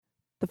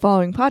The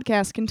following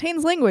podcast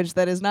contains language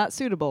that is not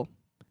suitable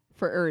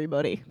for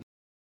everybody.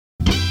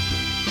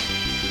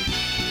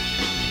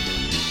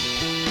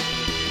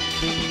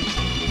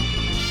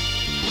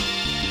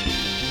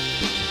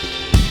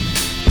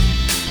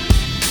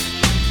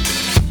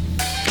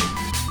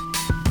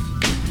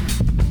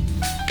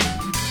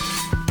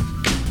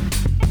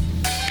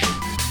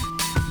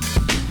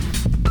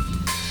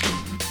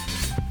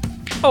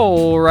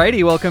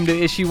 Alrighty, welcome to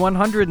issue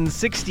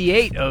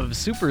 168 of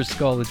Super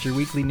Skull. It's your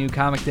weekly New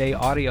Comic Day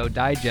audio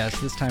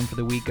digest, this time for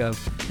the week of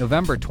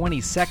November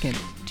 22nd,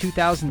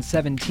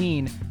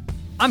 2017.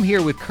 I'm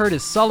here with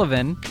Curtis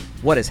Sullivan.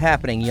 What is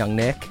happening, young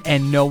Nick?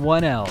 And no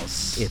one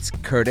else. It's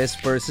Curtis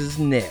versus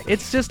Nick.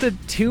 It's just a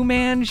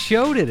two-man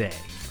show today.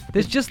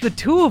 There's just the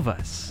two of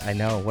us. I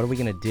know. What are we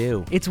going to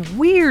do? It's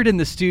weird in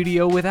the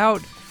studio with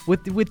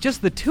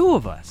just the two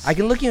of us. I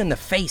can look you in the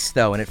face,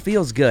 though, and it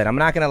feels good. I'm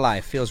not going to lie.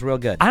 It feels real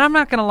good. And I'm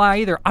not going to lie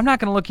either. I'm not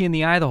going to look you in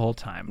the eye the whole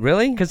time.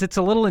 Really? Because it's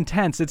a little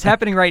intense. It's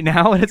happening right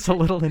now, and it's a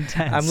little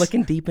intense. I'm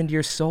looking deep into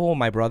your soul,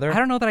 my brother. I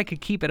don't know that I could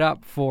keep it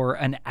up for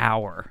an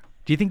hour.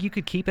 Do you think you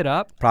could keep it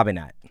up? Probably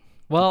not.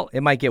 Well,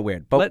 it might get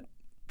weird. But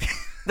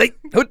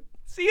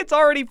see, it's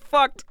already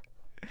fucked.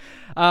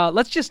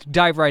 Let's just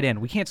dive right in.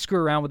 We can't screw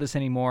around with this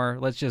anymore.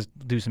 Let's just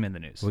do some in the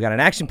news. We got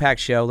an action-packed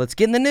show. Let's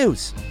get in the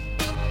news.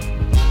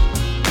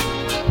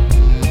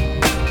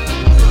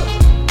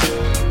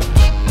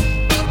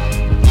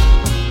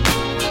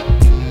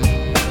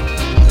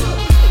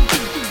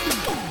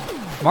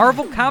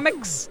 Marvel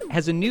Comics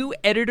has a new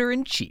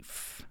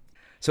editor-in-chief.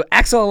 So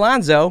Axel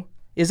Alonso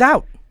is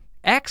out.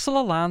 Axel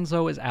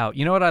Alonso is out.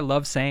 You know what I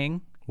love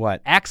saying?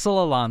 What?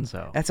 Axel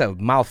Alonso. That's a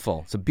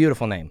mouthful. It's a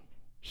beautiful name.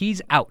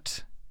 He's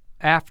out.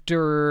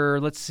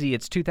 After,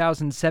 it's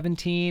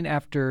 2017,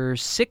 after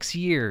 6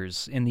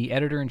 years in the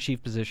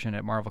editor-in-chief position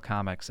at Marvel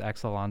Comics,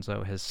 Axel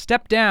Alonso has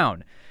stepped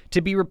down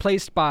to be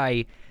replaced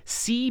by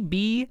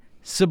C.B.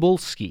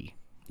 Cebulski.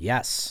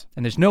 Yes.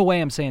 And there's no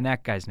way I'm saying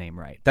that guy's name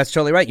right. That's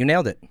totally right. You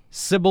nailed it.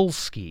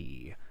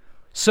 Cebulski.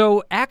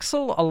 So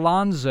Axel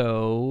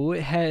Alonso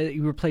he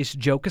replaced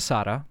Joe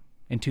Quesada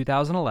in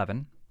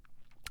 2011,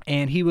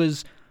 and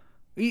he's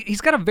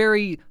got a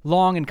very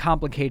long and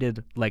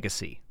complicated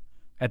legacy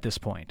at this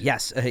point.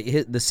 Yes.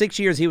 The 6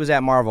 years he was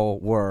at Marvel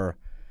were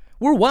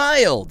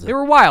wild. They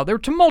were wild. They were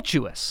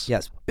tumultuous.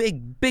 Yes.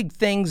 Big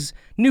things,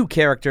 new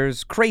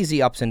characters,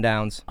 crazy ups and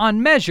downs.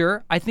 On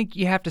measure, I think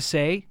you have to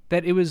say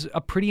that it was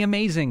a pretty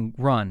amazing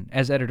run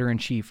as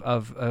editor-in-chief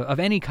of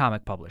any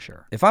comic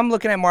publisher. If I'm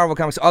looking at Marvel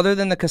Comics, other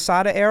than the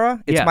Quesada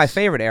era, it's my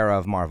favorite era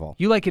of Marvel.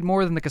 You like it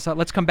more than the Quesada?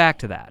 Let's come back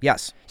to that.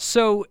 Yes.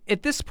 So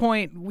at this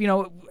point,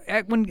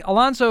 when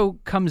Alonso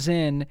comes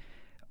in,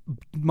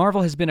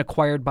 Marvel has been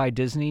acquired by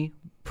Disney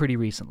pretty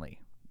recently.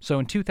 So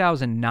in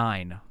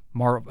 2009,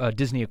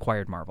 Disney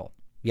acquired Marvel.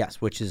 Yes,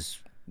 which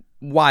is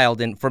wild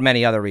and for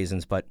many other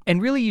reasons, but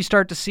and really you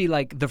start to see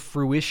like the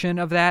fruition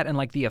of that and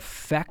like the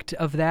effect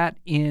of that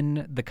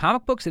in the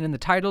comic books and in the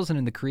titles and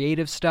in the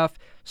creative stuff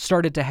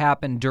started to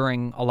happen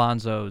during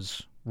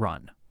Alonso's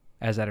run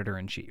as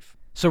editor-in-chief.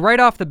 So right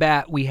off the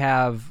bat, we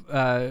have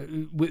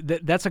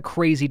that's a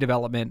crazy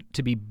development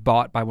to be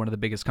bought by one of the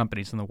biggest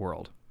companies in the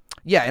world.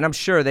 Yeah, and I'm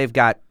sure they've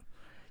got,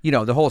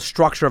 the whole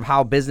structure of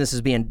how business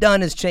is being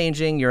done is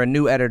changing. You're a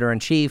new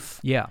editor-in-chief.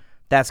 Yeah.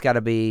 That's got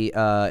to be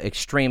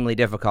extremely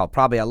difficult.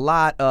 Probably a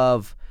lot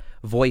of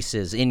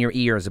voices in your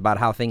ears about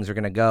how things are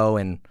going to go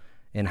and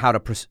how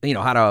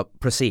to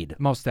proceed.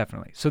 Most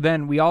definitely. So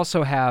then we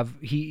also have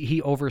he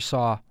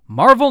oversaw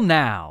Marvel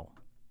Now.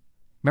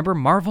 Remember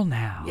Marvel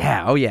Now?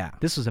 Yeah. Oh yeah.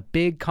 This was a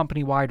big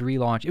company-wide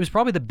relaunch. It was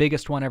probably the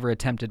biggest one ever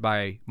attempted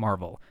by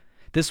Marvel.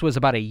 This was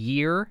about a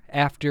year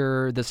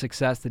after the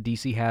success that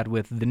DC had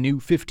with the New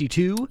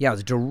 52. Yeah, it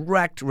was a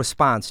direct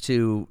response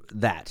to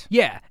that.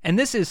 Yeah, and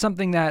this is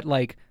something that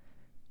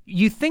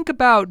you think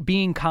about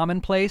being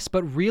commonplace,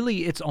 but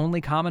really it's only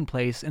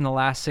commonplace in the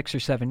last 6 or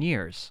 7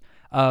 years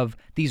of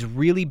these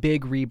really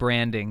big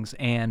rebrandings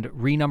and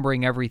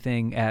renumbering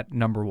everything at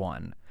number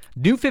one.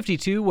 New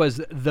 52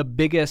 was the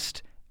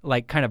biggest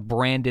kind of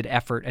branded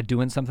effort at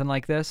doing something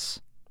like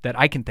this that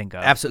I can think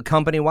of. Absolutely.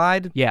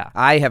 Company-wide? Yeah.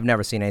 I have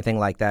never seen anything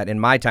like that in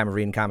my time of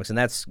reading comics, and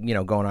that's,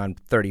 going on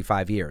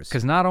 35 years.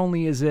 Because not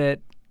only is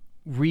it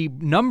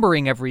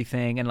renumbering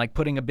everything and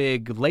putting a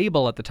big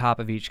label at the top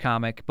of each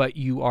comic, but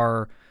you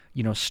are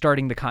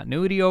starting the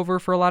continuity over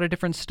for a lot of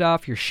different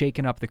stuff. You're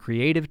shaking up the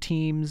creative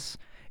teams.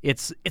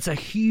 It's a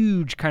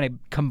huge kind of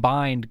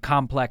combined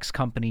complex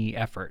company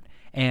effort.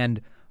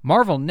 And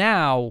Marvel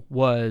Now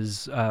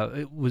was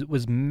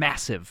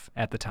massive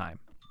at the time.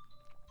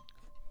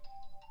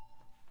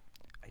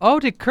 Oh,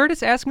 did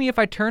Curtis ask me if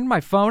I turned my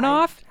phone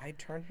off? I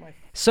turned my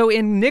phone. So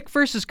in Nick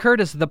versus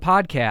Curtis, the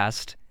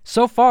podcast,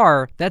 so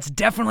far, that's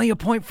definitely a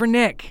point for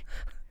Nick.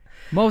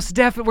 Most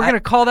definitely. We're going to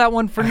call that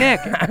one for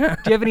Nick. Do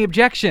you have any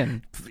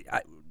objection?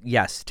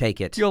 Yes, take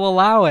it. You'll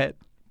allow it.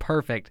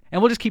 Perfect. And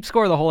we'll just keep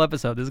score the whole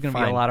episode. This is going to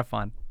be a Fine. lot of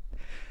fun.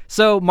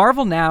 So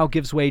Marvel Now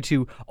gives way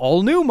to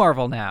all new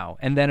Marvel Now,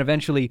 and then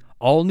eventually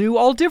all new,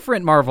 all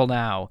different Marvel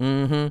Now,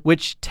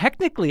 which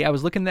technically, I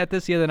was looking at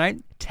this the other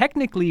night,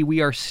 technically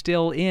we are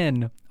still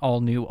in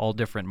all new, all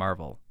different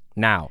Marvel.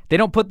 Now. They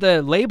don't put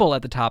the label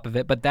at the top of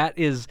it, but that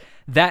was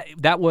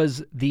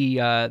the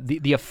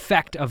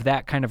effect of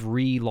that kind of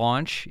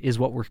relaunch is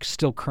what we're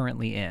still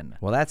currently in.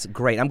 Well, that's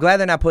great. I'm glad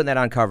they're not putting that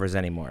on covers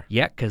anymore.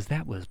 Yeah, because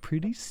that was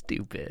pretty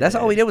stupid. That's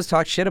all we did was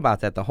talk shit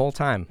about that the whole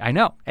time. I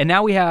know. And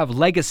now we have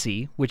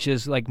Legacy, which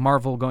is like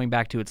Marvel going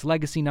back to its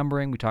legacy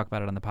numbering. We talk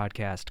about it on the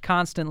podcast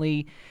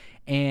constantly.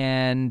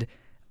 And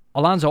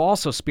Alonso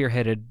also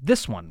spearheaded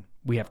this one,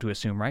 we have to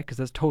assume, right? Because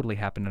that's totally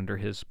happened under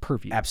his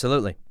purview.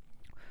 Absolutely.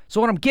 So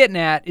what I'm getting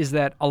at is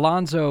that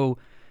Alonso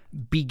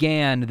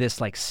began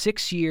this like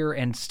 6-year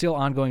and still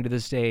ongoing to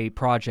this day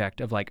project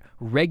of like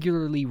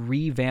regularly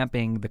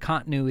revamping the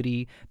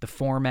continuity, the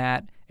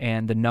format,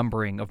 and the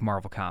numbering of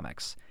Marvel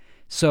Comics.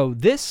 So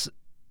this,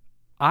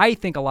 I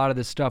think a lot of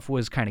this stuff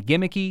was kind of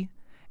gimmicky,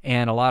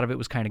 and a lot of it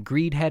was kind of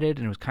greed-headed,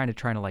 and it was kind of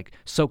trying to like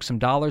soak some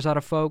dollars out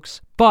of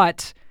folks.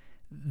 But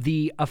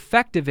the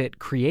effect of it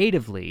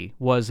creatively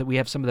was that we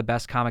have some of the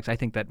best comics I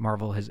think that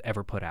Marvel has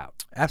ever put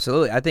out.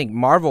 Absolutely. I think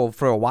Marvel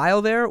for a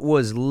while there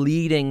was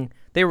leading.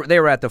 They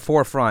were at the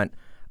forefront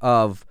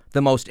of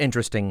the most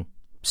interesting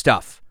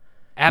stuff.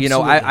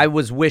 Absolutely. You know, I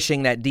was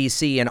wishing that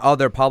DC and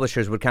other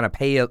publishers would kind of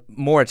pay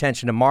more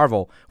attention to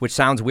Marvel, which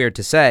sounds weird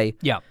to say.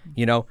 Yeah.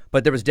 You know,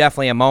 but there was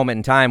definitely a moment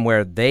in time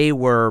where they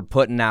were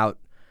putting out.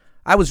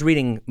 I was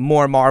reading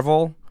more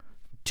Marvel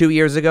 2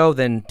 years ago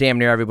than damn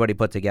near everybody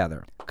put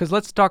together. Because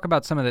let's talk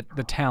about some of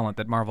the talent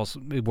that Marvel's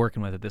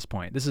working with at this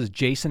point. This is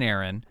Jason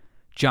Aaron,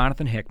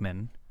 Jonathan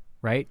Hickman,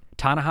 right?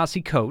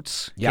 Ta-Nehisi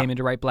Coates came in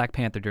to write Black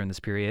Panther during this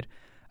period.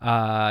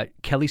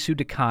 Kelly Sue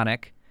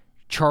DeConnick.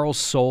 Charles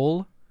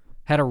Soule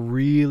had a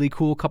really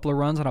cool couple of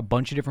runs on a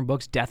bunch of different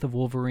books, Death of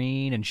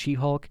Wolverine and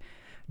She-Hulk.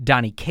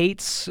 Donny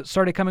Cates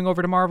started coming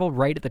over to Marvel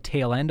right at the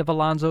tail end of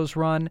Alonso's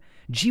run.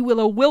 G.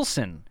 Willow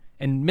Wilson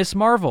and Miss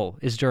Marvel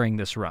is during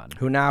this run.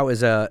 Who now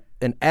is an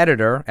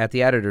editor at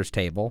the editor's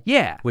table.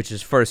 Yeah. Which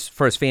is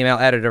first female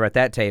editor at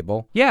that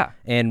table. Yeah.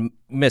 And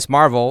Miss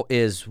Marvel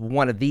is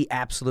one of the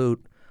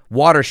absolute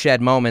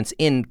watershed moments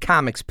in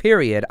comics,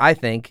 period, I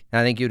think, and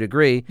I think you'd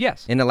agree,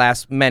 Yes. in the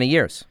last many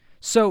years.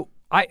 So,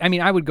 I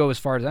mean, I would go as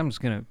far as I'm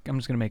just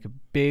gonna make a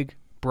big,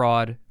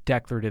 broad,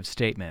 declarative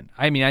statement.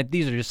 I mean,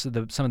 these are just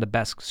some of the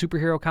best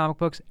superhero comic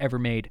books ever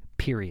made,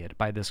 period,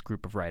 by this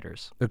group of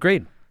writers.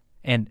 Agreed.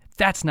 And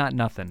that's not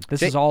nothing.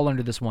 This is all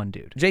under this one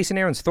dude. Jason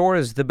Aaron's Thor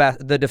is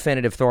the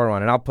definitive Thor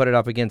run, and I'll put it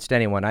up against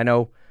anyone. I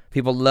know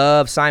people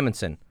love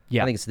Simonson.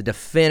 Yeah. I think it's the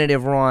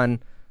definitive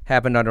run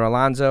happened under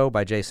Alonso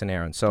by Jason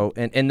Aaron. So,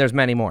 and there's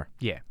many more.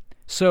 Yeah.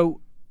 So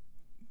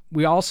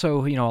we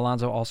also,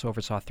 Alonso also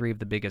oversaw 3 of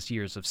the biggest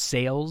years of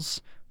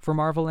sales for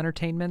Marvel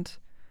Entertainment.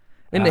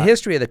 In the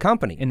history of the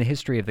company. In the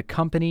history of the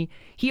company.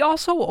 He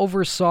also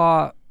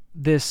oversaw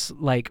this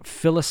like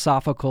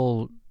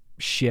philosophical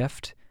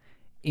shift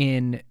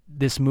in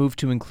this move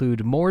to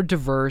include more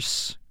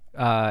diverse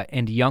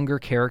and younger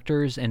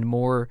characters and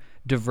more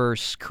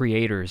diverse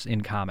creators in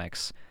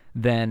comics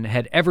than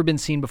had ever been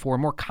seen before,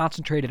 more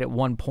concentrated at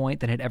one point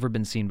than had ever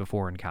been seen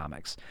before in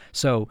comics.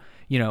 So,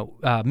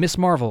 Miss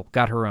Marvel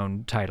got her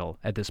own title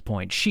at this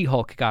point.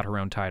 She-Hulk got her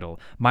own title.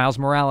 Miles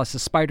Morales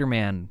as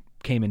Spider-Man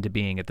came into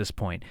being at this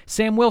point.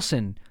 Sam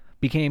Wilson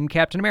became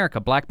Captain America.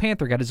 Black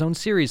Panther got his own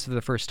series for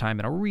the first time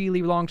in a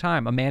really long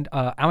time.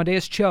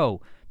 Amadeus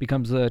Cho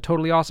becomes a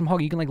totally awesome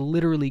Hulk. You can like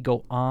literally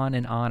go on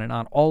and on and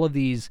on. All of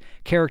these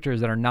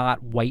characters that are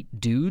not white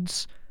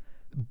dudes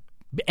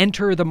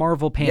enter the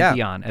Marvel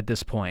pantheon at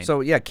this point. So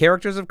yeah,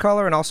 characters of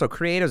color and also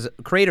creators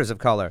of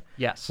color.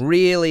 Yes.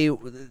 Really,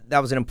 that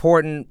was an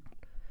important.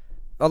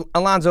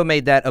 Alonso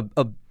made that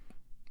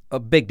a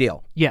big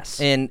deal. Yes.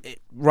 And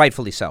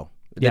rightfully so.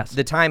 Yes.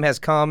 The time has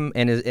come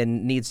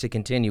and needs to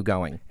continue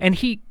going. And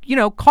he,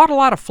 caught a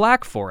lot of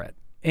flack for it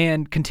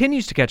and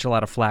continues to catch a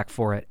lot of flack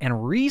for it.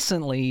 And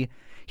recently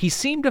he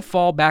seemed to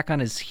fall back on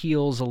his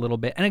heels a little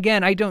bit. And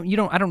again, I don't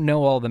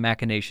know all the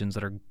machinations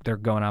that are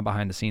going on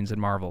behind the scenes at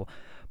Marvel.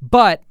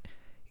 But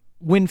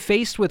when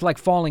faced with like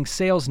falling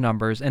sales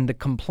numbers and the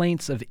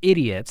complaints of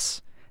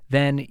idiots,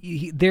 then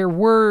he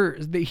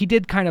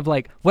did kind of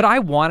like what I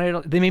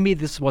wanted. Maybe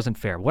this wasn't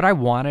fair. What I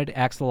wanted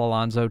Axel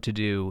Alonso to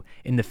do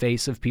in the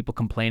face of people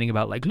complaining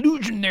about like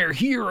losing their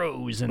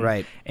heroes and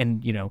right.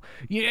 And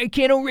I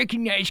can't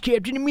recognize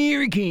Captain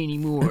America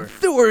anymore.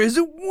 Thor is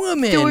a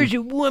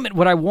woman.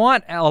 What I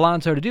want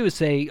Alonso to do is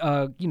say,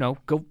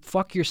 go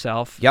fuck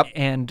yourself. Yep.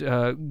 And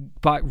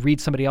read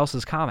somebody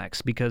else's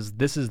comics because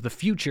this is the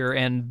future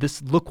and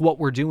look what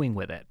we're doing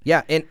with it.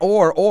 Yeah, and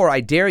or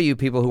I dare you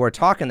people who are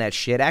talking that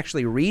shit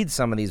actually read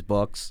some of these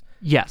books.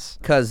 Yes.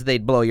 Because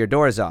they'd blow your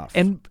doors off.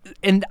 And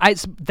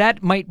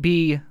that might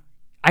be,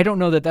 I don't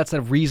know that that's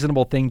a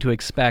reasonable thing to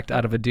expect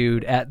out of a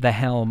dude at the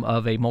helm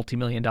of a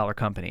multi-million-dollar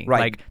company. Right.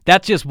 Like,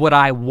 that's just what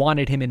I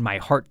wanted him in my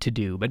heart to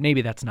do, but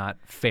maybe that's not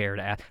fair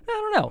to ask. I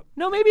don't know.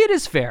 No, maybe it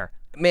is fair.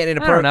 Man, in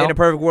I don't know. a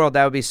perfect world,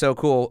 that would be so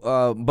cool.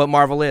 But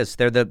Marvel is.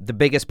 They're the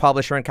biggest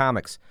publisher in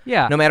comics.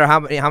 Yeah. No matter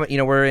how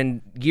many, we're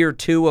in year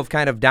 2 of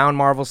kind of down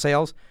Marvel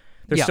sales.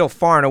 They're Yeah. still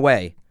far and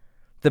away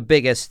the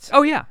biggest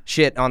Oh, yeah.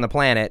 shit on the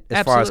planet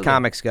as far as Absolutely.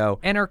 comics go.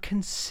 And are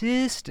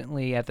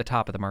consistently at the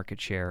top of the market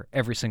share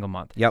every single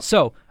month. Yep.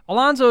 So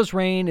Alonso's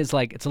reign is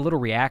like, it's a little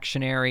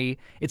reactionary.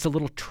 It's a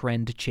little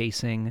trend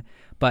chasing.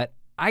 But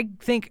I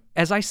think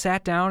as I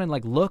sat down and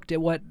like looked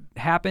at what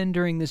happened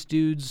during this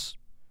dude's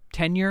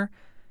tenure,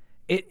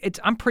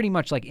 I'm pretty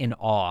much like in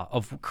awe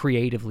of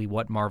creatively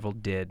what Marvel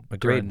did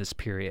during this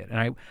period.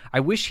 And I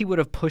wish he would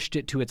have pushed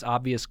it to its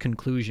obvious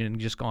conclusion and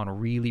just gone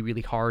really,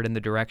 really hard in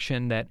the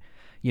direction that,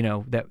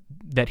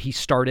 that he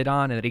started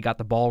on and that he got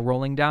the ball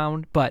rolling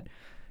down. But,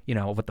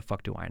 what the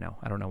fuck do I know?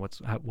 I don't know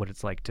what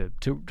it's like to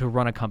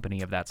run a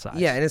company of that size.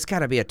 Yeah, and it's got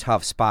to be a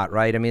tough spot,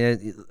 right? I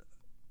mean,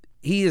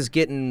 he is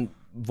getting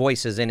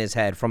voices in his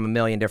head from a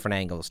million different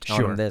angles,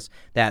 telling him this,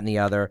 that, and the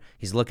other.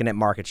 He's looking at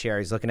market share.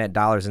 He's looking at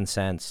dollars and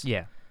cents.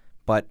 Yeah.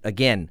 But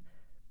again,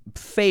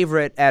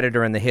 favorite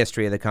editor in the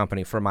history of the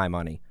company for my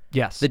money.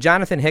 Yes. The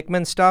Jonathan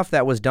Hickman stuff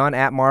that was done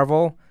at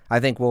Marvel,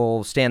 I think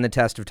will stand the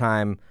test of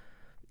time.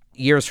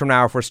 Years from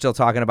now, if we're still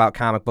talking about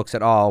comic books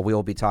at all, we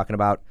will be talking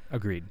about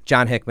Agreed.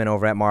 John Hickman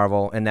over at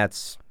Marvel, and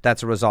that's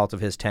a result of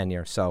his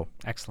tenure. So,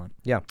 Excellent.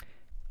 yeah.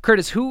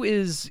 Curtis, who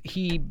is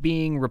he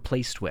being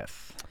replaced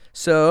with?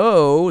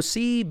 So,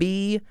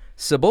 C.B.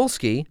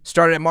 Cebulski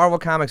started at Marvel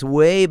Comics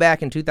way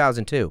back in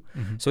 2002.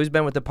 So he's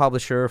been with the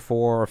publisher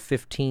for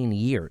 15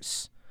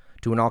 years,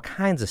 doing all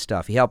kinds of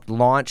stuff. He helped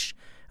launch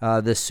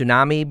the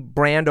Tsunami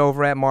brand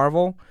over at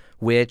Marvel,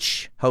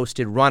 which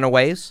hosted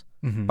Runaways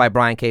by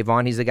Brian K.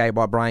 Vaughan. He's the guy who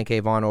brought Brian K.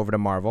 Vaughan over to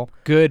Marvel.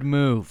 Good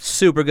move.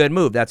 Super good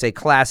move. That's a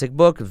classic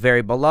book,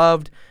 very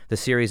beloved. The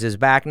series is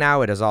back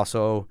now. It is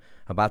also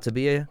about to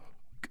be a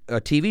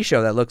TV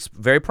show that looks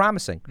very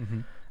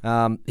promising.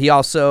 He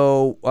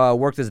also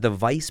worked as the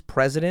vice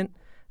president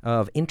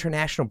of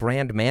international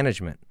brand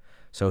management.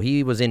 So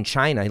he was in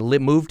China. He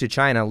moved to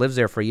China, lives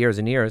there for years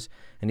and years,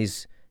 and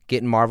he's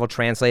getting Marvel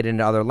translated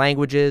into other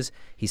languages.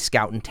 He's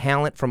scouting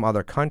talent from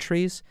other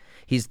countries.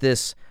 He's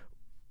this...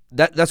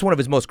 That's one of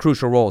his most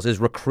crucial roles, is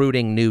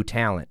recruiting new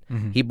talent.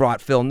 He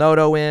brought Phil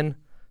Noto in,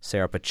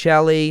 Sarah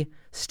Pacelli,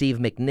 Steve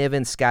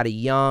McNiven, Scotty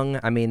Young.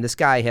 I mean, this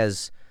guy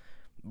has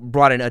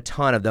brought in a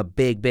ton of the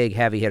big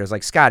heavy hitters.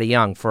 Like Scotty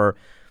Young for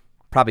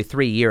probably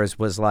 3 years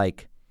was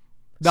like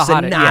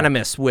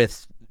synonymous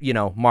with,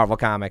 Marvel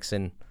Comics.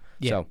 And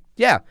so,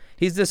 yeah,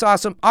 he's this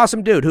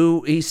awesome dude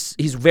who he's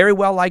very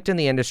well liked in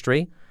the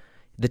industry.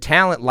 The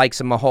talent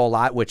likes him a whole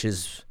lot, which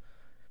is...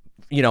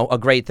 a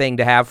great thing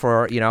to have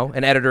for,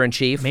 an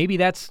editor-in-chief. Maybe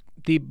that's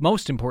the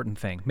most important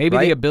thing. Maybe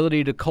the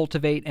ability to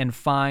cultivate and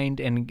find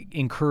and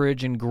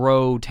encourage and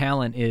grow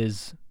talent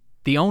is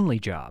the only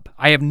job.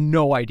 I have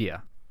no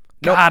idea.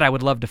 God, I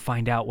would love to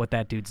find out what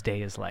that dude's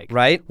day is like.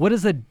 Right? What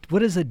does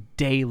a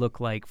day look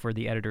like for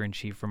the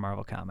editor-in-chief for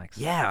Marvel Comics?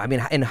 Yeah, I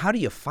mean, and how do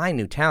you find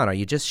new talent? Are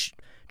you just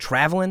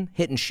traveling,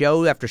 hitting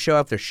show after show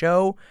after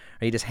show?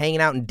 Are you just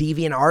hanging out in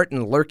DeviantArt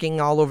and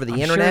lurking all over the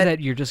internet? I'm sure that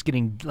you're just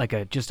getting like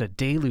just a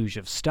deluge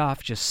of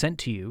stuff just sent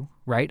to you,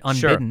 right?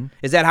 Unbidden. Sure.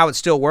 Is that how it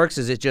still works?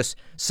 Is it just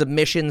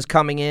submissions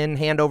coming in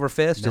hand over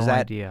fist? No Is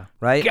that idea.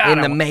 Right? God,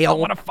 in the mail? I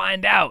want to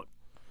find out.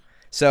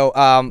 So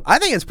I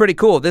think it's pretty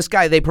cool. This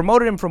guy, they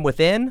promoted him from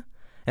within,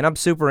 and I'm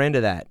super into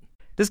that.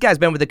 This guy's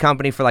been with the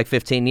company for like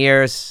 15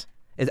 years.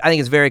 I think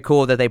it's very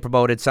cool that they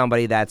promoted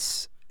somebody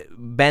that's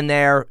been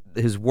there,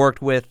 who's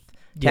worked with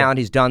talent,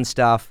 he's done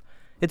stuff.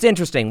 It's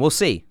interesting. We'll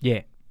see.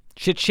 Yeah.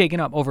 Shit's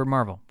shaking up over at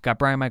Marvel. Got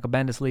Brian Michael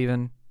Bendis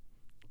leaving.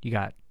 You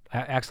got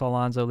Axel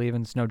Alonso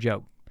leaving. It's no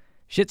joke.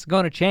 Shit's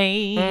gonna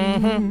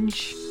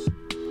change.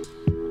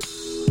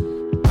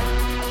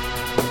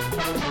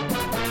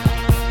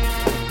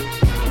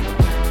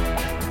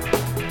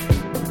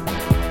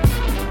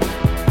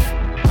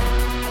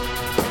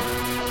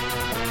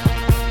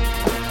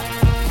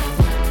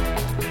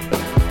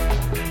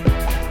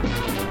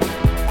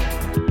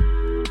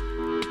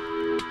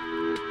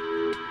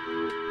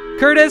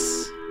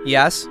 Curtis.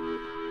 Yes.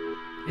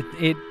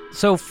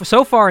 So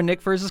far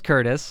Nick versus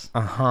Curtis.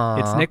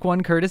 It's Nick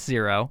 1, Curtis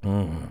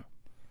 0.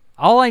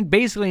 All I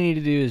basically need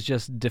to do is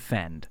just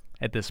defend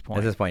at this point.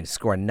 At this point,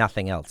 score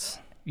nothing else.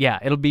 Yeah,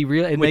 it'll be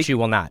real. Which you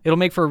will not. It'll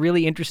make for a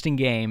really interesting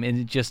game,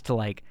 and just to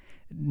like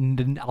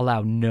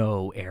allow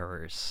no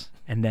errors,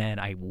 and then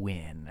I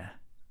win.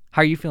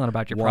 How are you feeling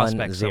about your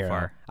prospects so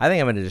far? I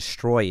think I'm going to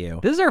destroy you.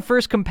 This is our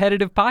first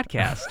competitive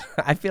podcast.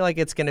 I feel like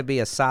it's going to be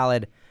a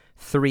solid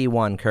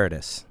 3-1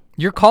 Curtis.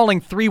 You're calling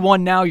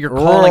 3-1 now. You're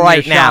calling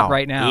your shot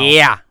right now.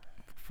 Yeah.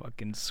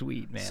 Fucking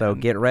sweet, man. So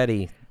get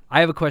ready. I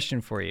have a question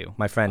for you,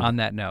 my friend. On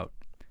that note,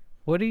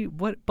 what,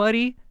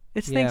 buddy?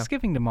 It's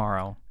Thanksgiving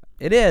tomorrow.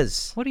 It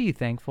is. What are you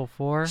thankful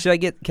for? Can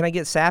I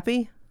get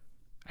sappy?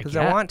 Because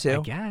I want to.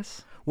 I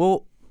guess.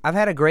 Well, I've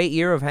had a great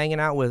year of hanging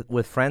out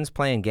with friends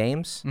playing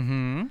games.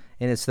 Mm-hmm.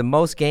 And it's the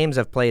most games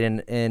I've played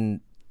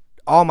in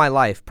all my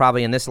life.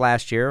 Probably in this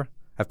last year,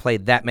 I've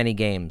played that many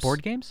games.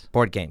 Board games?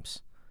 Board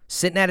games.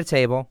 sitting at a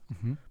table,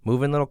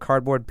 moving little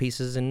cardboard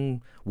pieces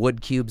and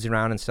wood cubes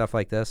around and stuff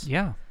like this.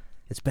 Yeah.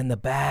 It's been the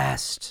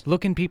best.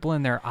 Looking people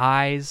in their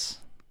eyes.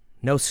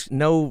 No There's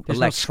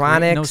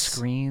electronics. No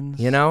screens.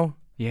 You know?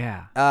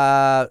 Yeah.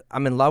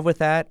 I'm in love with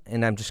that,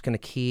 and I'm just going to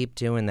keep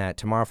doing that.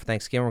 Tomorrow for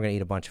Thanksgiving, we're going to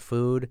eat a bunch of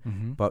food,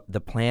 but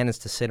the plan is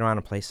to sit around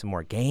and play some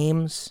more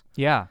games.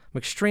 Yeah. I'm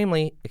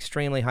extremely,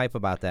 extremely hype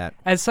about that.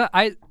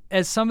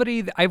 As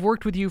somebody, I've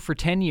worked with you for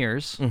 10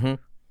 years,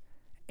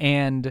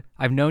 and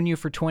I've known you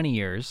for 20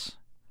 years,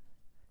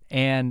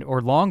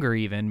 or longer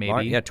even,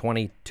 maybe. Yeah,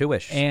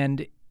 22-ish.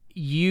 And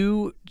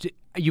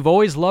you've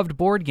always loved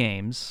board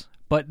games,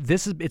 but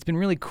it's been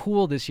really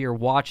cool this year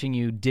watching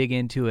you dig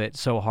into it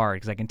so hard,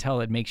 because I can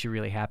tell it makes you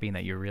really happy and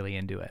that you're really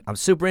into it. I'm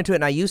super into it,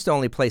 and I used to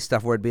only play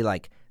stuff where it'd be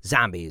like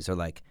zombies or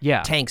like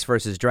tanks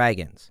versus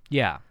dragons.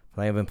 Yeah.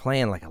 But I've been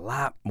playing like a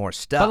lot more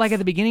stuff. But like at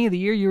the beginning of the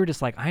year, you were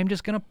just like, I'm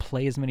just going to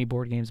play as many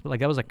board games. But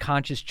like that was a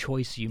conscious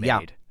choice you made.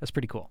 Yeah. That's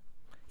pretty cool.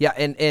 Yeah,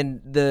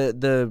 and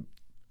the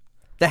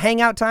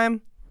hangout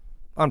time,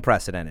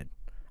 unprecedented.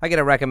 I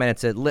gotta recommend it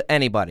to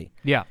anybody.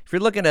 Yeah. If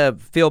you're looking to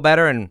feel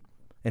better and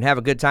have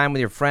a good time with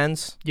your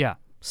friends, Yeah.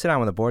 sit down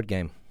with a board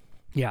game.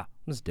 Yeah.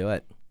 Let's do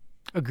it.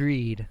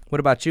 Agreed. What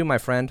about you, my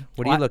friend?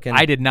 What are you looking?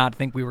 I did not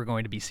think we were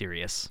going to be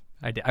serious.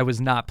 I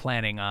was not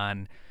planning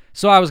on.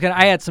 So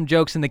I had some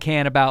jokes in the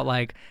can about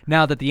like,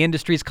 now that the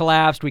industry's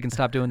collapsed, we can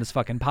stop doing this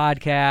fucking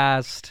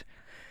podcast.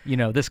 You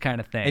know, this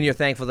kind of thing. And you're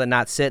thankful to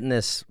not sit in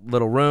this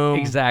little room.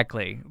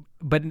 Exactly.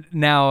 But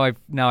now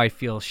I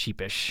feel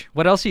sheepish.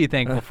 What else are you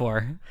thankful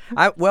for?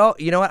 Well,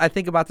 you know what? I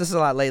think about this a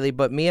lot lately,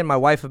 but me and my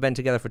wife have been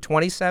together for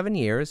 27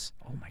 years.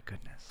 Oh, my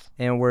goodness.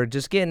 And we're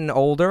just getting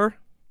older.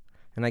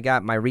 And I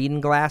got my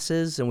reading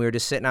glasses, and we were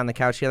just sitting on the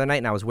couch the other night,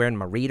 and I was wearing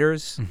my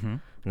readers, and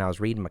I was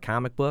reading my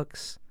comic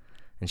books,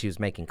 and she was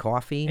making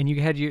coffee. And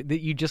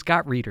you just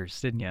got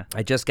readers, didn't you?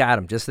 I just got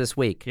them just this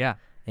week. Yeah.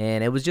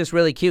 And it was just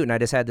really cute, and I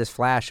just had this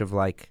flash of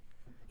like,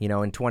 you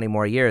know, in 20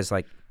 more years,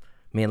 like,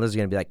 me and Liz are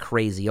going to be like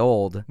crazy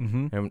old,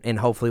 and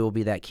hopefully we'll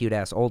be that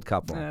cute-ass old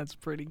couple. That's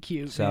pretty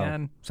cute, So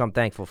man. I'm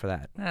thankful for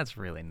that. That's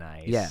really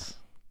nice. Yeah.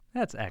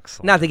 That's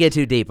excellent. Not to get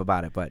too deep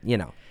about it, but, you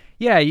know.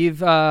 Yeah,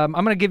 I'm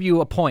going to give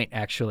you a point,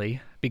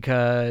 actually,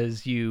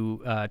 because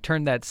you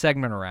turned that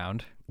segment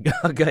around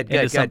good.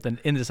 into something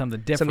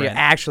different. Something you're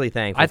actually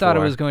thankful I thought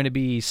for. it was going to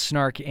be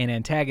snark and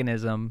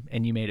antagonism,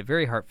 and you made it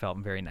very heartfelt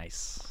and very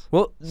nice.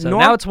 Well, So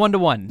now it's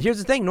 1-1. Here's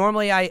the thing.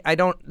 Normally, I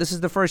don't. This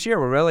is the first year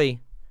where really,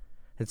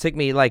 it took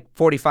me like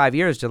 45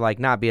 years to like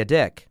not be a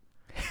dick.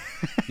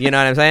 You know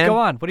what I'm saying? Go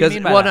on. What do you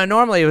mean by well, that? No,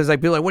 normally it was like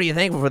people are like, what are you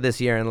thankful for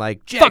this year? And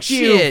like, jack Fuck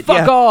you, shit.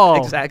 fuck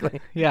all. Exactly.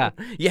 Yeah.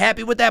 You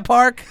happy with that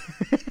park?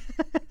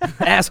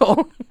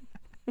 Asshole.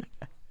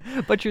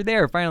 But you're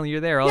there. Finally, you're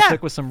there. All it Yeah.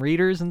 took was some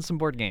readers and some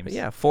board games.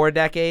 Yeah, 4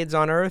 decades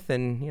on Earth,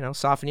 and you know,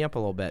 soften you up a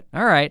little bit.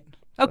 All right.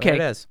 Okay.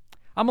 There it is.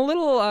 I'm a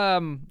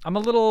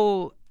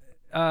little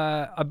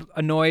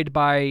annoyed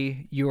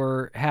by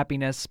your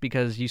happiness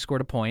because you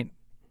scored a point.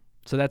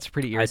 So that's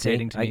pretty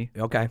irritating to me.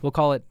 Okay. We'll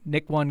call it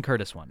Nick 1,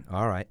 Curtis 1.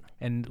 All right.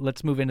 And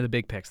let's move into the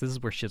big picks. This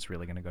is where shit's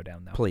really going to go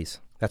down now. Please.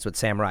 That's what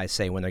samurais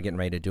say when they're getting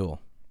ready to duel.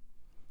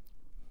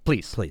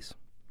 Please. Please.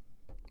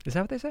 Is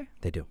that what they say?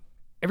 They do.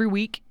 Every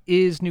week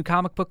is New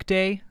Comic Book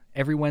Day.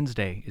 Every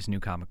Wednesday is New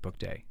Comic Book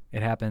Day.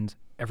 It happens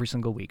every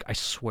single week. I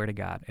swear to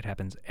God, it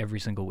happens every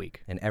single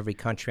week. In every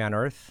country on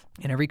Earth?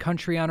 In every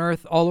country on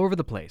Earth, all over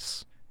the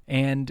place.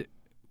 And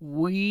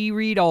we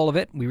read all of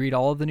it. We read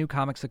all of the new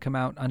comics that come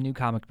out on New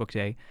Comic Book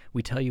Day.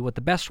 We tell you what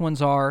the best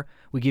ones are.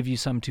 We give you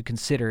some to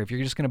consider. If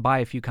you're just going to buy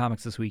a few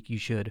comics this week, you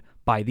should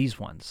buy these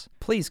ones.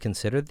 Please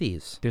consider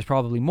these. There's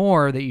probably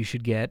more that you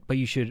should get, but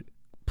you should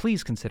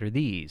please consider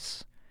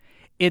these.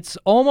 It's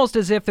almost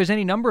as if there's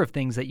any number of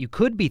things that you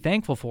could be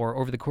thankful for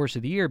over the course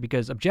of the year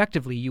because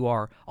objectively you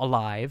are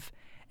alive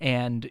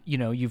and, you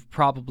know, you've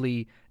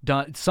probably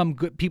done some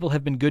good. People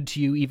have been good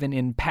to you even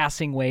in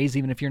passing ways,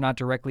 even if you're not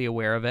directly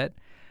aware of it.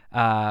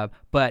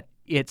 But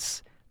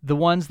it's the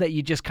ones that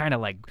you just kind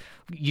of like,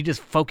 you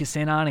just focus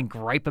in on and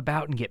gripe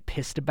about and get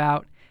pissed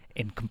about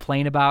and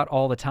complain about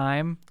all the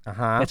time.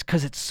 That's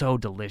because it's so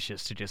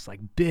delicious to just like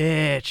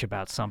bitch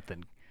about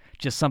something,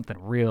 just something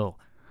real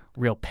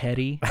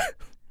petty.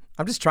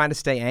 I'm just trying to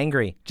stay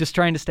angry. Just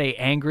trying to stay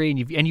angry,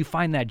 and you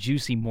find that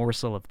juicy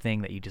morsel of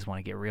thing that you just want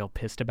to get real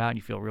pissed about, and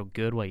you feel real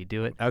good while you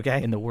do it.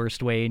 Okay. In the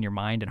worst way in your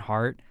mind and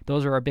heart.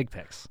 Those are our big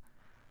picks.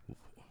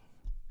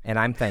 And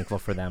I'm thankful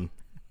for them.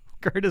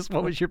 Curtis,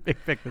 what was your big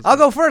pick this I'll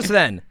go first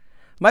then.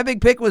 My big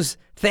pick was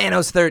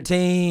Thanos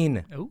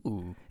 13.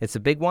 Ooh. It's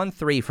a big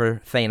 1-3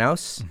 for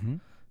Thanos.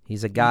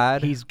 He's a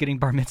god. He's getting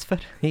bar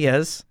mitzvahed? He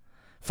is.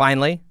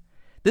 Finally.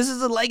 This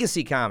is a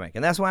legacy comic,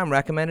 and that's why I'm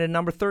recommending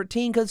number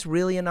 13, because it's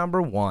really a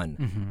number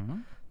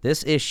 1.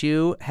 This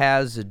issue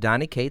has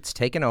Donny Cates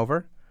taken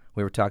over.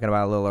 We were talking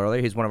about it a little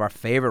earlier. He's one of our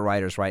favorite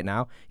writers right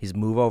now. He's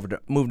moved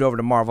over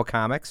to Marvel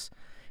Comics.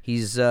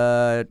 He's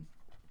joined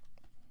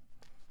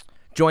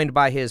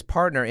by his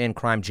partner in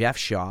crime, Jeff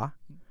Shaw,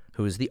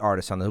 who is the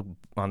artist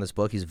on this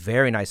book. He's a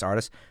very nice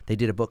artist. They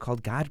did a book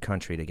called God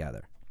Country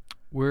together.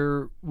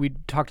 we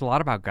talked a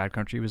lot about God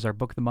Country. It was our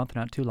book of the month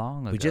not too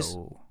long ago. We just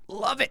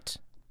love it.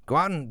 Go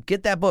out and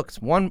get that book.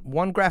 It's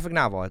one graphic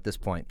novel at this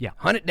point. Yeah.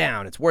 Hunt it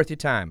down. It's worth your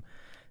time.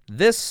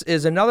 This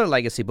is another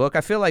legacy book.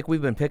 I feel like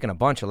we've been picking a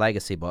bunch of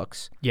legacy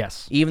books.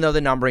 Yes. Even though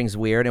the numbering's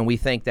weird, and we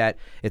think that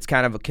it's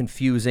kind of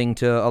confusing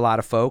to a lot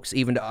of folks,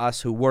 even to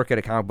us who work at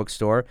a comic book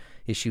store.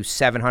 Issue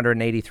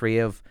 783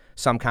 of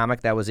some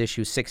comic that was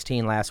issue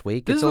 16 last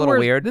week. It's a little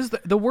weird. This is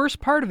the worst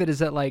part of it is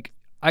that like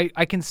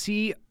I can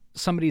see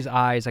somebody's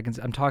eyes.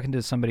 I'm talking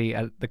to somebody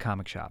at the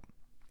comic shop.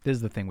 This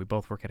is the thing. We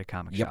both work at a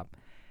comic shop,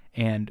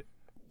 and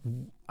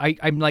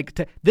I'm like,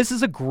 this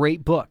is a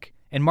great book.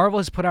 And Marvel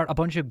has put out a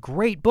bunch of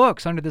great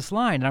books under this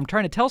line, and I'm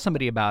trying to tell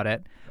somebody about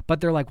it,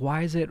 but they're like,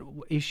 why is it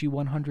issue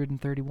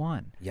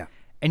 131? Yeah.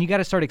 And you got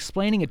to start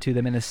explaining it to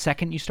them, and the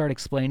second you start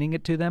explaining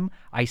it to them,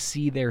 I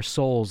see their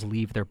souls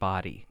leave their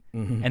body,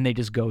 and they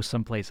just go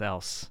someplace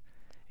else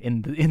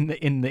in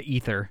the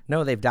ether.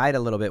 No, they've died a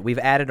little bit. We've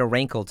added a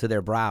wrinkle to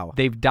their brow.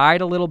 They've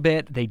died a little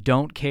bit. They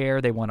don't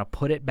care. They want to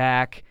put it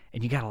back,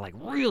 and you got to like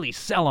really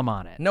sell them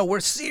on it. No,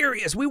 we're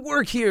serious. We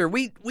work here.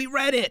 We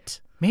read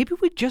it. Maybe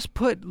we just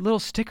put little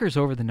stickers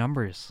over the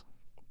numbers.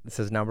 This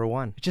is number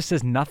 1. It just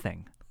says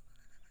nothing.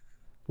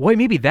 Wait,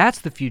 maybe that's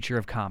the future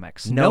of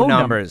comics. No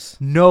numbers.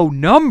 No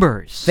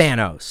numbers.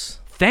 Thanos.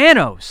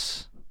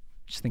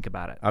 Just think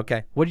about it.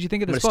 Okay. What did you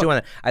think of I'm this just book? doing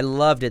that. I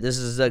loved it. This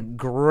is a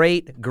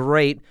great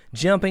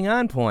jumping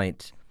on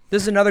point.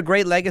 This is another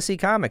great legacy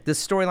comic.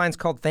 This storyline's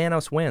called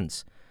Thanos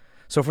Wins.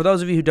 So for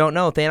those of you who don't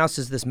know, Thanos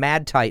is this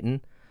mad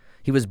titan.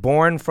 He was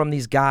born from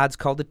these gods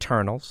called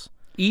Eternals.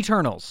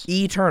 Eternals.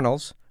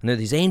 And they're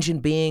these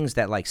ancient beings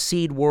that like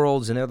seed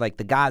worlds, and they're like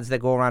the gods that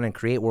go around and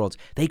create worlds.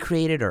 They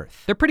created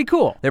Earth. They're pretty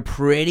cool. They're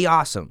pretty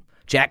awesome.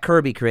 Jack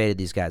Kirby created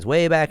these guys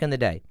way back in the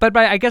day. But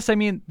I guess I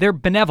mean they're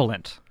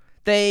benevolent.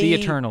 The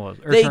Eternals.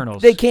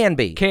 They can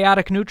be.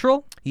 Chaotic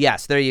neutral?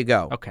 Yes, there you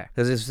go. Okay.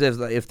 Because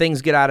if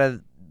things get out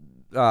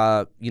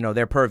of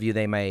their purview,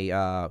 they may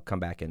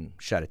come back and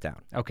shut it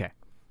down. Okay.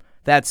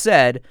 That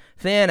said,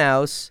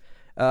 Thanos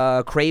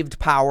craved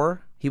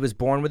power. He was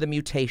born with a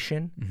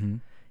mutation. Mm-hmm.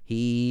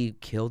 He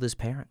killed his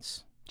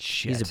parents.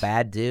 Shit. He's a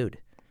bad dude.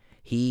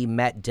 He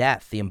met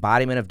Death, the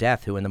embodiment of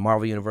Death, who in the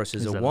Marvel Universe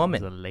is a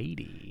woman. She's a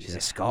lady. She's a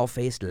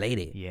skull-faced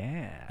lady.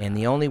 Yeah. And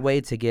the only way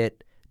to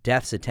get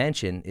Death's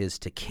attention is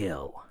to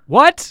kill.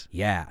 What?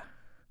 Yeah.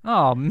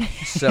 Oh, man.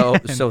 So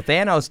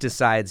Thanos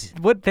decides...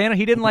 What, Thanos?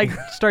 He didn't, like,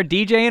 start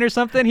DJing or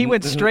something? He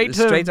went straight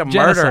to murder.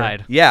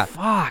 genocide. Yeah.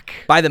 Fuck.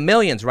 By the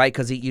millions, right?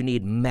 Because you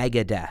need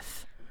mega death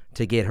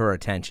to get her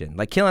attention.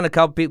 Like killing a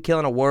couple people,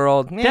 killing a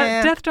world.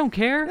 Death don't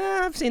care.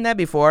 I've seen that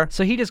before.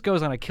 So he just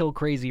goes on a kill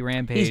crazy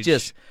rampage. He's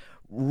just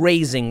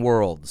razing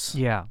worlds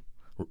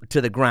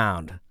to the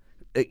ground,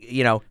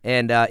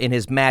 and in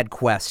his mad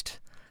quest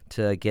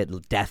to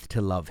get Death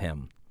to love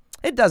him.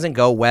 It doesn't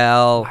go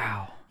well.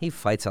 Wow. He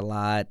fights a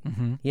lot.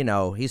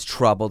 Mm-hmm. He's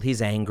troubled.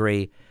 He's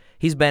angry.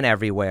 He's been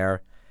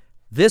everywhere.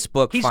 This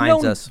book He's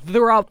finds known us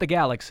throughout the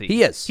galaxy.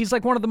 He is. He's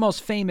like one of the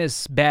most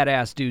famous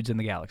badass dudes in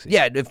the galaxy.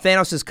 Yeah, if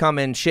Thanos is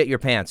coming, shit your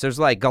pants. There's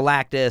like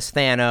Galactus,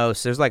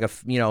 Thanos. There's like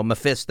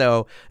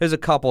Mephisto. There's a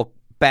couple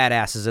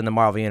badasses in the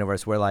Marvel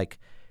Universe where like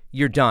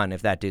you're done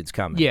if that dude's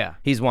coming. Yeah.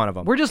 He's one of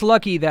them. We're just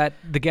lucky that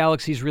the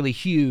galaxy's really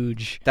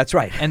huge. That's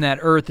right. And that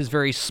Earth is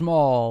very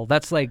small.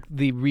 That's like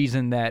the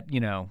reason that,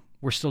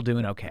 we're still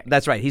doing okay.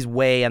 That's right. He's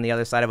way on the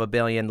other side of a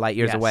billion light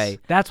years away.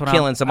 That's what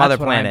killing some other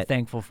planet. I'm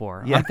thankful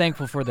for. Yeah. I'm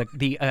thankful for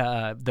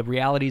the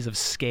realities of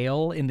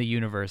scale in the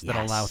universe that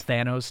allow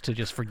Thanos to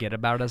just forget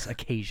about us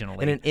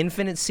occasionally. In an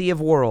infinite sea of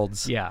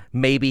worlds. Yeah.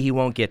 Maybe he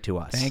won't get to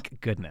us.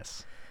 Thank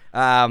goodness.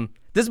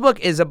 This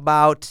book is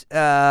about.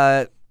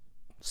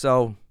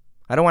 So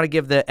I don't want to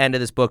give the end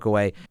of this book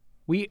away.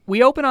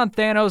 We open on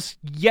Thanos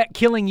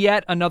killing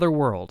yet another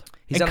world.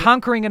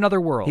 Conquering another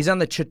world. He's on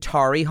the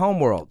Chitauri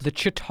homeworld. The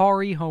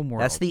Chitauri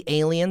homeworld. That's the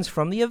aliens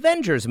from the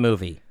Avengers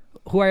movie.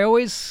 Who I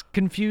always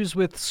confuse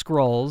with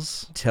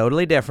Skrulls.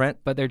 Totally different.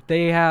 But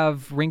they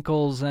have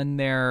wrinkles in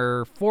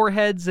their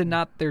foreheads and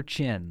not their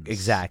chins.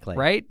 Exactly.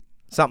 Right?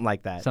 Something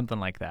like that. Something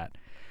like that.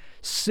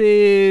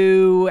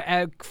 So,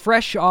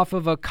 fresh off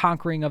of a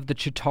conquering of the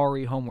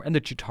Chitauri homeworld. And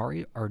the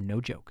Chitauri are no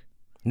joke.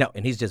 No,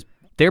 and he's just...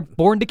 They're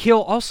born to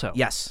kill also.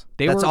 Yes.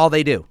 That's all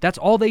they do. That's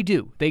all they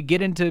do. They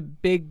get into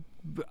big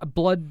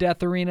blood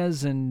death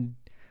arenas, and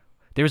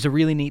there's a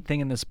really neat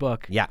thing in this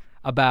book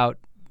about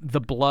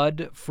the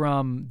blood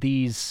from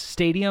these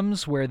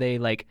stadiums where they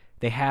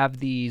have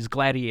these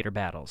gladiator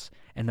battles,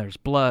 and there's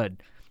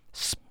blood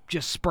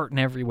just spurting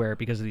everywhere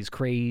because of these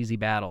crazy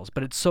battles.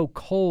 But it's so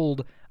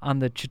cold on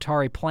the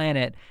Chitauri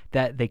planet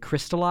that they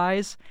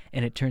crystallize,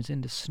 and it turns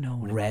into snow.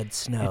 Red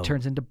snow. It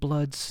turns into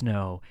blood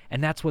snow,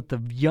 and that's what the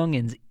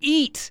youngins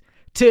eat.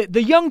 To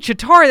the young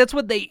Chitauri, that's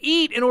what they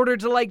eat in order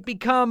to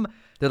become...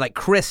 They're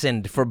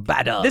christened for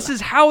battle. This is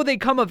how they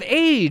come of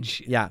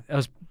age. Yeah. That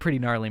was pretty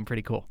gnarly and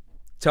pretty cool.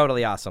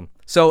 Totally awesome.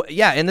 So,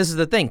 and this is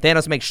the thing.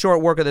 Thanos makes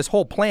short work of this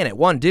whole planet.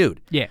 One dude.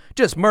 Yeah.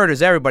 Just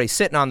murders everybody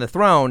sitting on the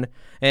throne,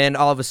 and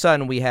all of a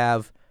sudden we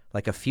have,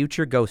 a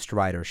future Ghost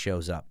Rider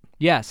shows up.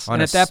 Yes, On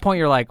and a at that s- point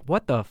you're like,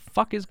 what the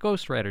fuck is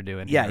Ghost Rider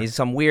doing Yeah, here? he's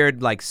some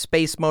weird like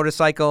space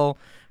motorcycle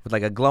with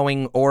like a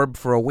glowing orb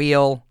for a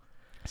wheel.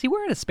 Is he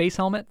wearing a space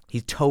helmet?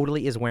 He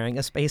totally is wearing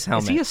a space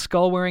helmet. Is he a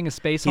skull wearing a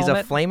space He's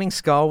helmet? a flaming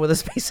skull with a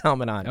space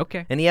helmet on.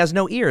 Okay. And he has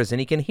no ears and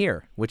he can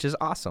hear, which is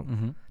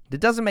awesome. It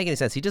doesn't make any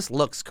sense. He just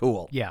looks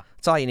cool. Yeah.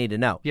 That's all you need to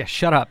know. Yeah,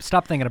 shut up.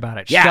 Stop thinking about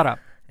it. Yeah. Shut up.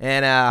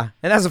 And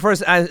that's the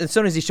first. As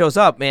soon as he shows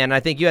up, man, I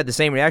think you had the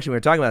same reaction we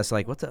were talking about. It's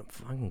like, what the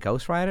fucking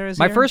Ghost Rider is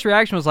My here? first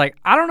reaction was like,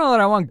 I don't know that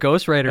I want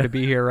Ghost Rider to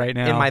be here right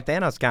now. in my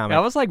Thanos comic. I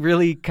was like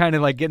really kind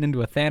of like getting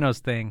into a Thanos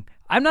thing.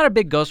 I'm not a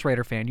big Ghost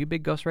Rider fan. You a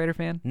big Ghost Rider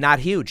fan? Not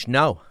huge.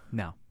 No.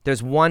 No.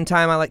 There's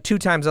two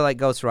times I like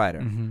Ghost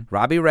Rider.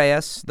 Robbie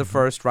Reyes, the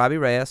first Robbie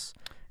Reyes,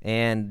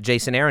 and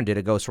Jason Aaron did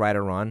a Ghost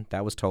Rider run.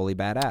 That was totally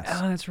badass.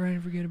 Oh, that's right. I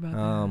forget about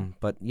that.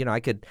 But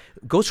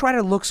Ghost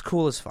Rider looks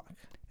cool as fuck.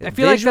 I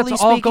feel like Visually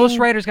that's all speaking, Ghost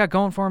Rider's got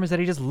going for him is that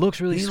he just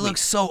looks really He sweet.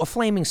 looks a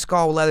flaming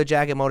skull, leather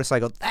jacket,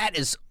 motorcycle. That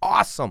is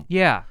awesome.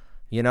 Yeah.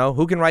 You know,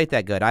 who can write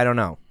that good? I don't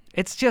know.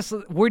 It's just,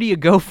 where do you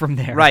go from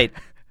there? Right.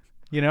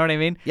 You know what I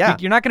mean? Yeah.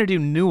 You're not going to do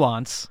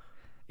nuance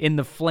in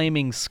the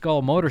flaming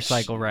skull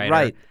motorcycle rider.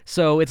 Right.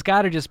 So it's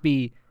got to just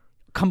be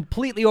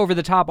completely over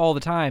the top all the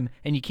time,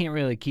 and you can't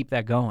really keep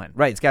that going.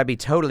 Right. It's got to be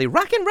totally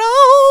rock and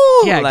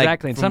roll. Yeah, like,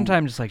 exactly. And from-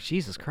 sometimes it's like,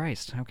 Jesus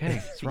Christ.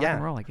 Okay, it's rock Yeah.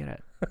 and roll. I get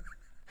it.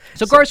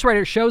 So Ghost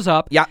Rider shows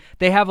up. Yeah.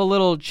 They have a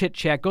little chit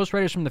chat. Ghost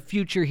Rider's from the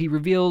future. He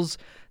reveals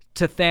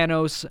to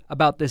Thanos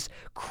about this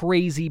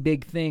crazy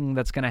big thing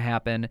that's going to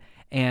happen,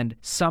 and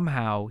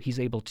somehow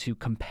he's able to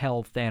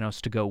compel Thanos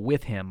to go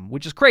with him,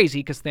 which is crazy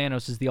because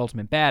Thanos is the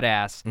ultimate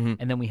badass.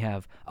 And then we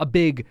have a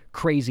big,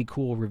 crazy,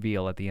 cool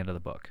reveal at the end of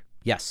the book.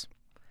 Yes.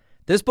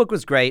 This book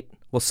was great.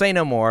 We'll say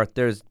no more.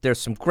 There's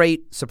some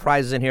great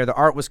surprises in here. The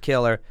art was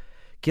killer.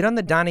 Get on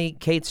the Donny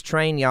Cates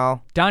train,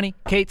 y'all. Donny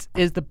Cates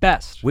is the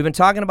best. We've been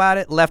talking about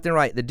it left and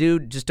right. The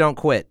dude just don't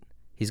quit.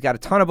 He's got a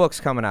ton of books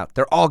coming out.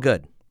 They're all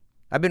good.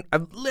 I've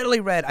literally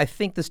read, I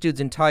think this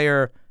dude's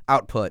entire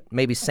output,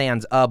 maybe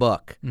sans a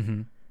book,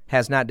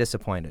 has not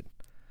disappointed.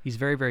 He's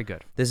very, very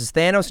good. This is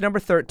Thanos number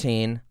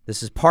 13.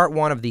 This is part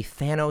 1 of the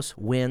Thanos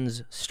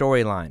Wins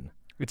storyline.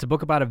 It's a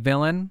book about a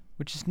villain,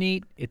 which is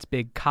neat. It's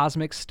big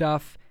cosmic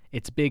stuff.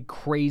 It's big,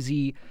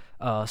 crazy,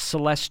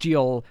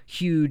 celestial,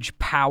 huge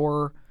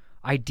power,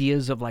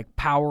 ideas of like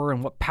power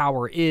and what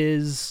power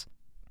is.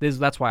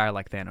 That's why I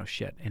like Thanos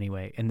shit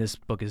anyway. And this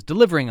book is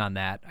delivering on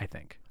that, I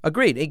think.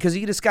 Agreed, because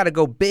you just got to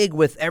go big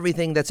with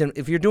everything that's in.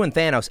 If you're doing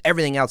Thanos,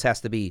 everything else has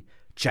to be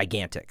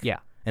gigantic. Yeah.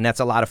 And that's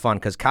a lot of fun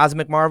because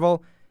Cosmic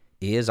Marvel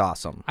is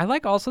awesome. I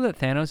like also that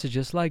Thanos is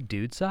just like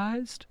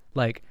dude-sized.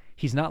 Like,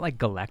 he's not like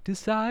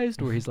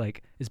Galactus-sized where he's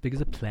like as big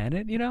as a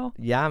planet, you know?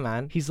 Yeah,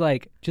 man. He's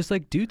like just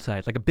like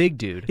dude-sized, like a big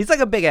dude. He's like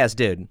a big ass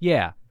dude,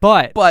 Yeah,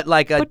 but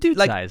like a dude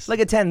like, size. like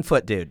a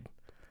 10-foot dude,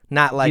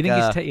 not like you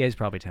think a, he's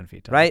probably 10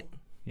 feet tall. right.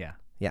 Yeah.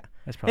 Yeah,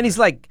 That's probably and he's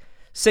like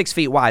 6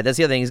 feet wide. That's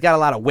the other thing. He's got a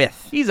lot of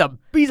width. He's a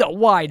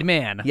wide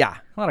man. Yeah,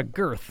 A lot of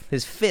girth.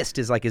 his fist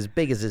is like as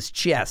big as his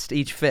chest.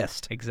 Each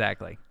fist.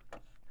 Exactly.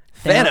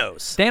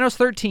 Thanos. Thanos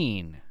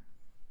 13.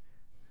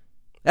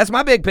 That's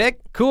my big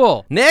pick.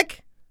 Cool.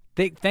 Nick,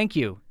 Thank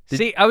you.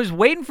 See, I was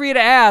waiting for you to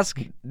ask.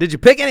 did you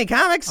pick any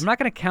comics? I'm not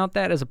going to count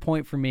that as a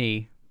point for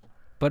me,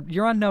 but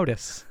you're on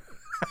notice.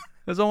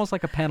 It was almost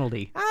like a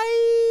penalty.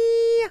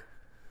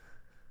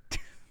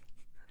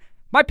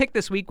 My pick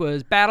this week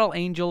was Battle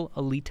Angel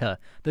Alita,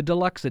 the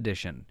deluxe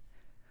edition.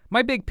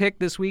 My big pick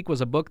this week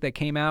was a book that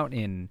came out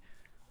in,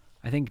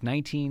 I think,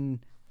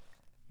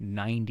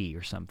 1990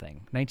 or something.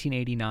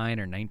 1989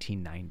 or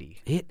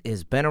 1990. It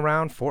has been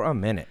around for a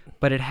minute.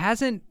 But it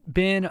hasn't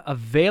been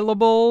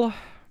available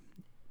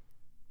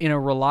in a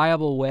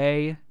reliable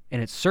way,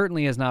 and it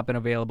certainly has not been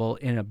available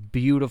in a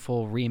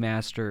beautiful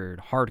remastered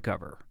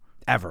hardcover,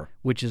 Ever.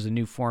 which is a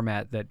new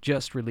format that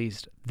just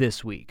released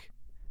this week.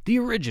 The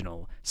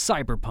original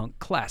cyberpunk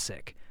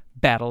classic,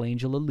 Battle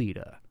Angel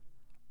Alita.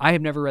 I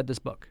have never read this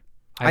book.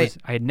 I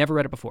had never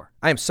read it before.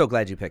 I am so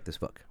glad you picked this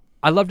book.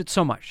 I loved it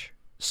so much.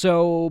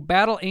 So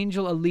Battle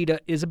Angel Alita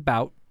is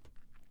about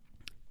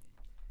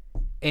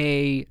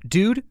a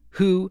dude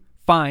who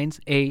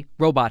finds a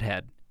robot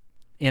head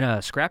in a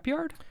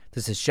scrapyard.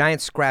 There's this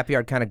giant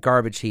scrapyard kind of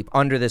garbage heap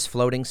under this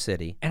floating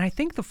city. And I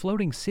think the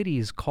floating city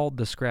is called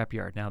the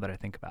scrapyard now that I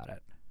think about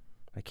it.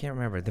 I can't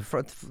remember. The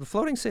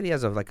floating city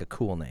has a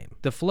cool name.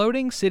 The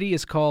floating city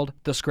is called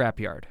the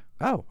scrapyard.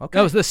 Oh, okay.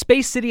 No, it's the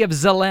space city of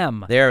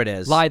Zalem. There it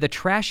is. Lie the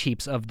trash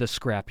heaps of the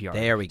scrapyard.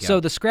 There we go. So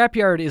the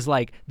scrapyard is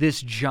like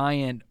this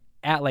giant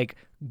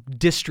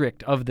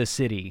district of the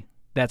city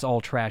that's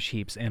all trash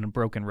heaps and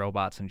broken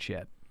robots and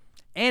shit.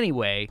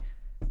 Anyway,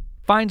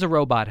 finds a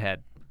robot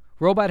head.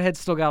 Robot head's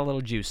still got a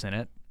little juice in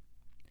it.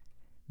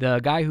 The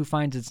guy who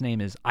finds its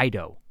name is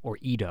Ido or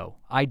Ido.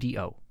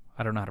 I-D-O.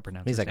 I don't know how to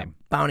pronounce He's his like name.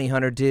 a bounty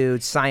hunter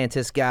dude,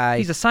 scientist guy.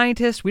 He's a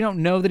scientist. We don't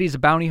know that he's a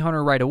bounty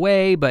hunter right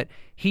away, but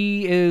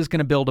he is going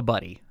to build a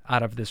buddy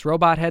out of this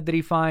robot head that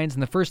he finds.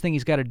 And the first thing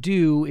he's got to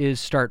do is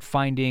start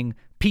finding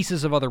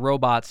pieces of other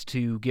robots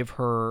to give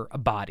her a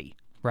body,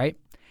 right?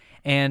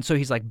 And so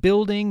he's like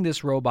building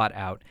this robot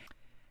out.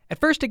 At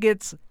first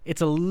it's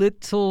a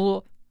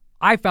little,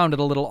 I found it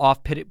a little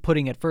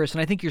off-putting at first,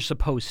 and I think you're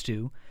supposed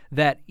to,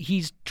 that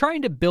he's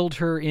trying to build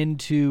her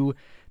into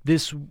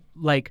this,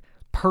 like,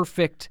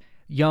 perfect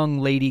young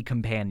lady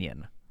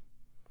companion.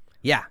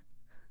 Yeah.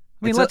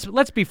 I mean,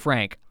 let's be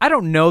frank. I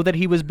don't know that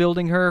he was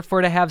building her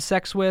to have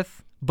sex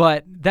with,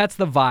 but that's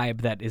the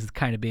vibe that is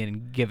kind of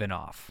being given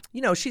off.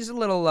 You know, she's a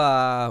little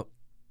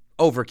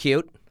over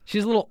cute.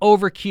 She's a little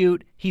over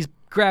cute. He's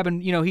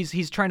grabbing,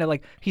 he's trying to,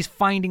 like, he's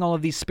finding all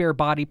of these spare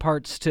body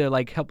parts to,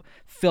 like, help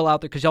fill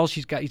out there, because all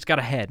he's got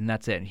a head, and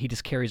that's it. And he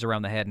just carries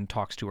around the head and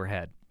talks to her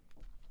head.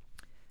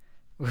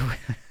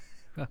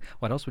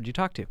 What else would you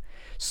talk to?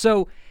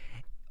 So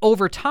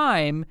over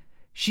time,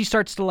 she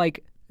starts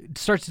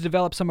to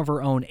develop some of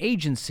her own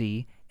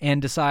agency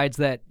and decides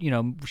that,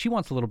 she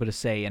wants a little bit of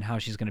say in how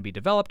she's going to be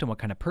developed and what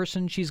kind of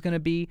person she's going to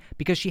be,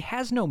 because she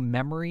has no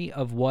memory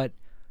of what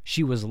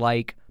she was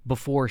like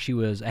before she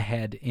was a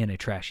head in a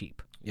trash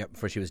heap. Yep,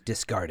 before she was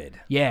discarded.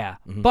 Yeah,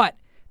 but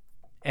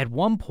at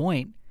one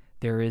point,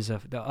 there is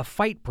a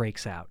fight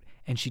breaks out,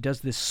 and she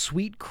does this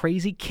sweet,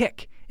 crazy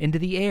kick into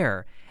the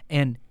air,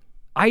 and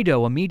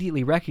Ido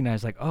immediately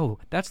recognized, like, oh,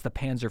 that's the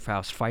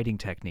Panzerfaust fighting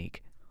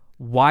technique.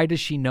 Why does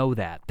she know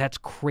that? That's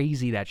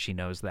crazy that she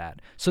knows that.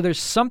 So there's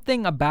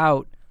something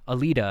about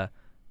Alita,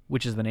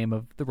 which is the name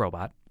of the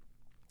robot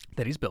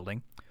that he's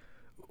building,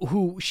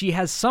 who she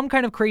has some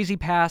kind of crazy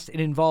past.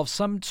 It involves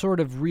some sort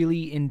of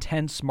really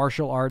intense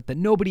martial art that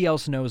nobody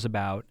else knows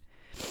about.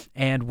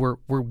 And we're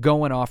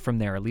going off from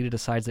there. Alita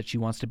decides that she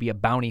wants to be a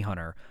bounty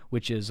hunter,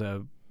 which is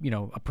a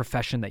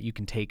profession that you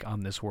can take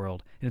on this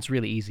world. And it's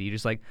really easy. You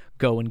just, like,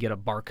 go and get a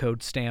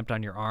barcode stamped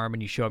on your arm,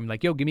 and you show them,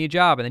 like, yo, give me a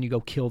job. And then you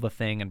go kill the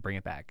thing and bring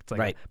it back. It's,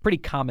 like, a pretty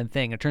common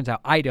thing. It turns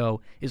out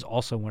Ido is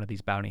also one of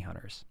these bounty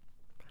hunters.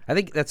 I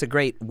think that's a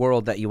great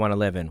world that you want to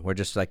live in. We're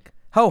just like,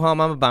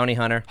 ho-hum, I'm a bounty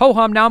hunter.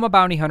 Ho-hum, now I'm a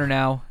bounty hunter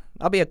now.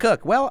 I'll be a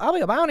cook. Well, I'll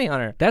be a bounty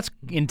hunter. That's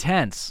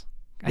intense.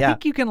 Yeah. I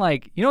think you can,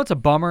 like, what's a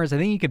bummer is I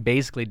think you could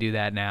basically do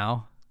that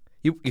now.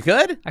 You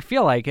could? I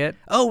feel like it.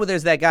 Oh, well,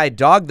 there's that guy,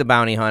 Dog the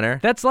Bounty Hunter.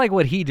 That's like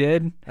what he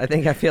did.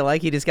 I feel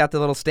like he just got the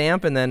little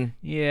stamp and then...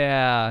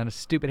 Yeah, and a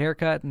stupid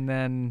haircut, and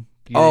then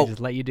they just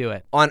let you do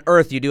it. On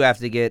Earth, you do have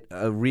to get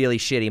a really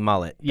shitty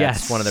mullet.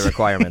 Yes. That's one of the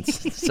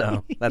requirements.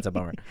 So that's a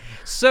bummer.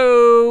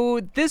 So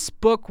this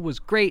book was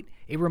great.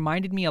 It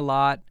reminded me a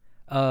lot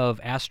of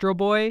Astro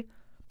Boy,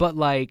 but,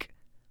 like,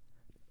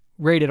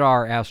 rated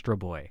R Astro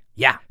Boy.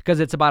 Yeah.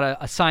 Because it's about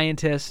a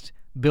scientist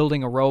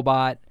building a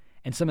robot,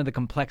 and some of the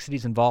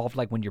complexities involved,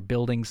 like when you're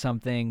building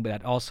something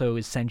that also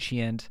is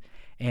sentient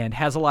and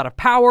has a lot of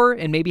power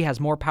and maybe has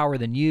more power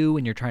than you,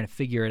 and you're trying to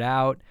figure it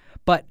out.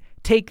 But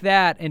take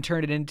that and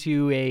turn it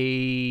into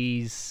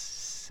a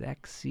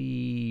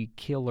sexy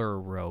killer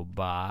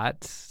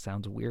robot.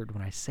 Sounds weird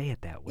when I say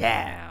it that way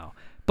now.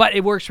 But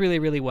it works really,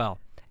 really well.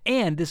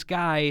 And this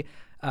guy,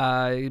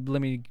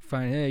 let me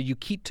find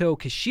Yukito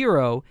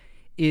Kishiro,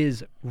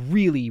 is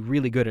really,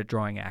 really good at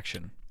drawing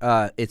action.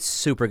 It's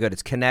super good.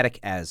 It's kinetic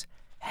as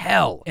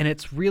hell. And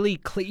it's really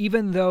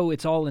even though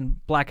it's all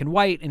in black and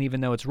white, and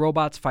even though it's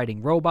robots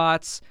fighting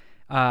robots,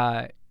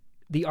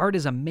 the art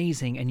is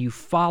amazing, and you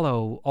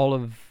follow all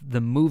of the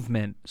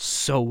movement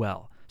so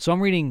well. So I'm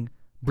reading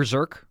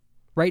Berserk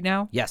right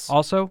now. Yes.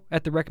 Also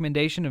at the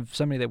recommendation of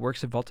somebody that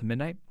works at Vault to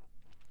Midnight.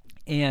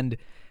 And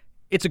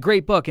it's a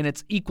great book, and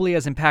it's equally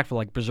as impactful.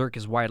 Like, Berserk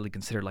is widely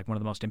considered like one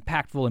of the most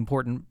impactful,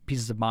 important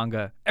pieces of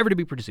manga ever to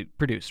be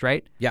produced,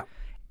 right? Yeah.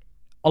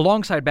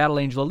 Alongside Battle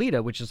Angel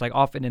Alita, which is, like,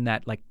 often in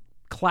that, like,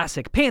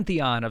 classic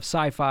pantheon of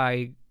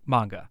sci-fi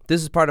manga.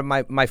 This is part of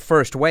my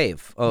first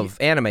wave of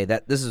anime.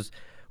 That this is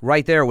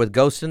right there with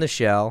Ghost in the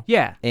Shell.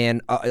 Yeah.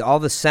 And all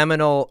the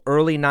seminal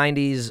early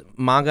 90s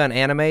manga and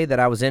anime that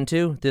I was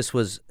into. This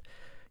was,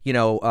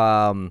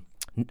 Ninja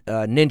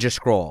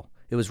Scroll.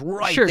 It was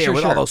right there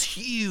with all those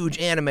huge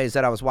animes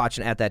that I was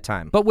watching at that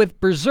time. But with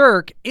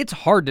Berserk, it's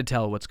hard to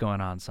tell what's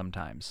going on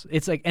sometimes.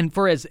 It's like, and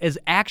for as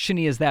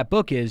action-y as that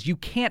book is, you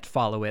can't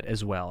follow it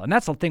as well. And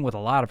that's the thing with a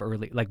lot of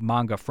early, like,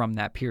 manga from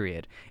that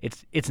period.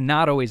 It's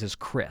not always as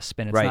crisp,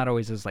 and it's not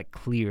always as, like,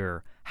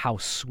 clear how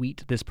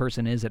sweet this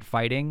person is at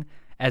fighting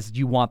as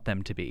you want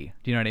them to be.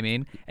 Do you know what I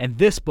mean? And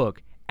this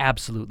book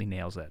absolutely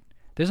nails it.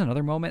 There's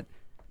another moment,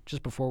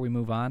 just before we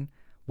move on,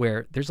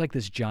 where there's, like,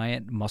 this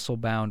giant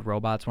muscle-bound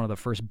robot. It's one of the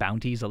first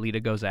bounties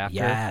Alita goes after.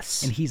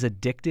 Yes. And he's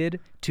addicted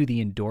to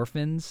the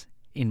endorphins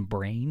in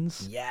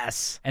brains.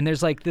 Yes. And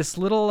there's, like, this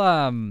little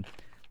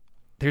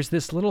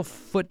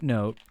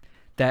footnote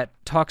that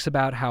talks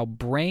about how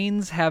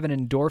brains have an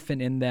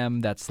endorphin in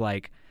them that's,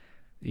 like,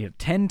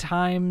 10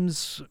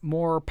 times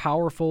more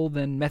powerful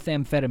than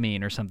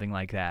methamphetamine or something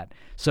like that.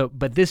 So,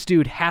 but this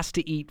dude has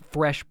to eat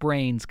fresh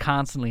brains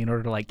constantly in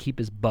order to, like, keep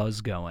his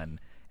buzz going.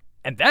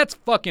 And that's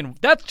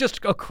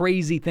just a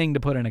crazy thing to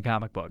put in a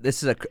comic book.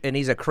 And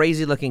he's a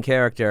crazy looking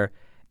character,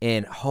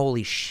 and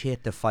holy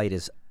shit, the fight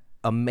is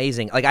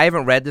amazing. Like, I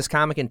haven't read this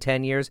comic in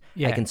 10 years.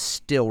 Yeah. I can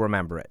still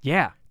remember it.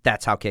 Yeah.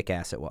 That's how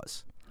kick-ass it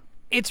was.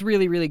 It's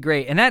really, really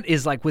great. And that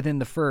is, like, within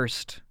the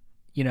first,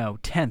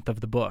 10th of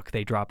the book,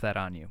 they drop that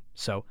on you.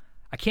 So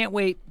I can't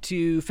wait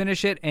to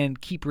finish it and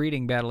keep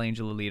reading Battle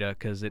Angel Alita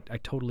because I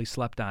totally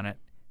slept on it,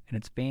 and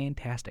it's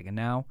fantastic. And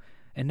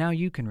now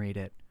you can read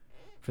it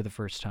for the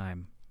first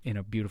time in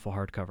a beautiful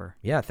hardcover.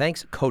 Yeah,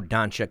 thanks,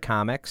 Kodansha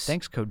Comics.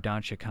 Thanks,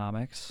 Kodansha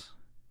Comics.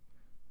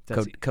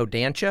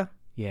 Kodansha?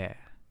 Yeah.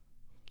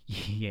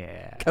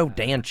 Yeah.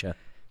 Kodansha.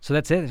 So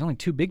that's it. There's only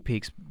 2 big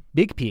peaks.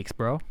 Big peaks,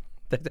 bro.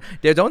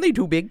 There's only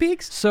 2 big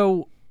peaks?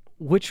 So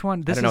which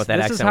one? I don't know what that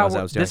accent was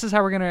I was doing. This is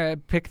how we're going to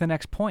pick the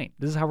next point.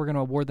 This is how we're going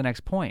to award the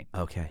next point.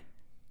 Okay.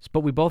 But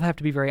we both have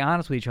to be very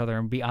honest with each other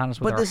and be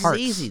honest with But our this hearts.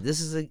 is easy. This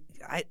is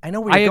I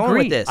know where you're going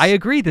with this. I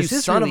agree. This you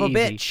is son really of a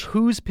easy. bitch.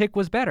 Whose pick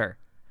was better?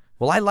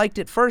 Well, I liked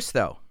it first,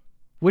 though.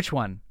 Which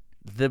one?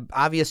 The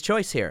obvious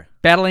choice here.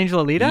 Battle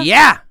Angel Alita?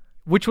 Yeah.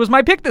 Which was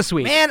my pick this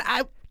week. Man,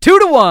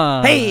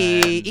 2-1. Hey,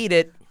 eat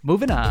it.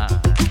 Moving on.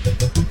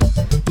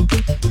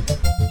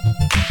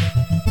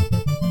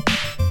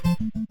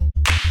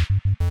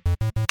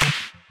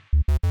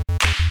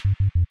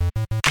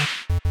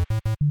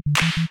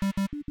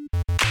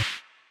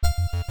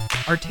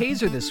 Our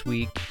taser this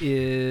week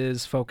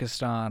is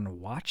focused on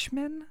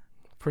Watchmen.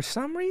 For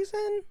some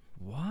reason,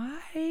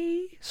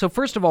 Why? So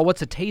first of all,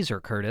 what's a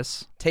taser,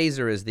 Curtis?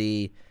 taser is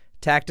the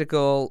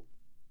tactical,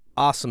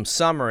 awesome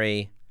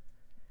summary,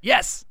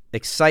 Yes.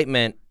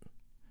 excitement,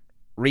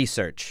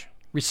 research.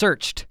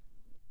 Researched.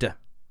 Duh.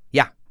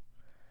 Yeah.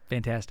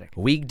 Fantastic.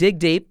 We dig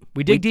deep.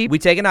 We dig deep. We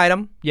take an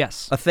item,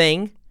 Yes. a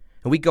thing,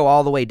 and we go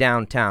all the way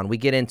downtown. We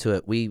get into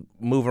it. We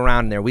move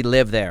around there. We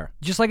live there,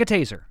 Just like a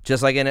taser.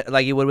 just like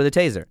you would with a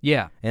taser.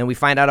 Yeah. And we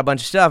find out a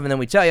bunch of stuff, and then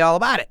we tell you all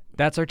about it.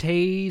 That's our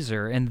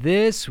taser. And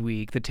this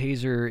week, the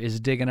taser is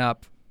digging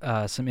up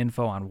some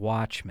info on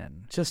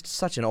Watchmen. Just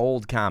such an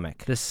old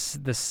comic. The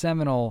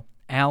seminal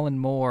Alan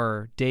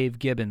Moore, Dave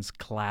Gibbons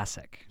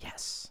classic.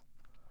 Yes.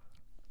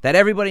 That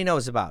everybody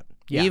knows about.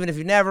 Yeah. Even if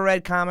you've never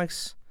read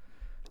comics,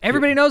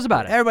 Everybody knows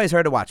about it. everybody's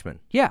heard of Watchmen.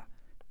 Yeah.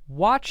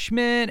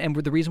 Watchmen, and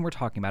the reason we're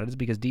talking about it is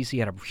because DC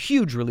had a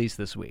huge release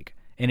this week,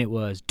 and it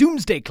was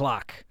Doomsday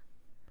Clock.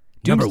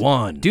 Number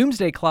 1.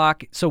 Doomsday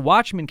Clock. So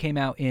Watchmen came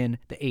out in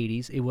the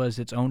 80s. It was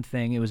its own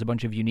thing. It was a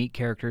bunch of unique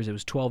characters. It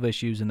was 12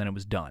 issues, and then it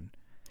was done.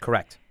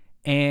 Correct.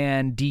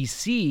 And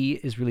DC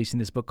is releasing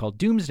this book called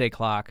Doomsday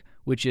Clock,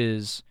 which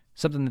is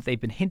something that they've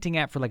been hinting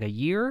at for like a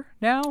year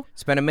now.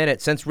 It's been a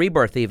minute since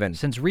Rebirth even.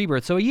 Since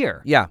Rebirth, so a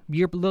year. Yeah.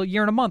 Year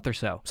and a month or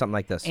so. Something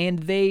like this. And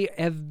they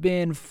have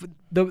been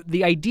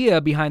the idea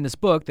behind this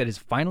book that is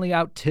finally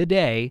out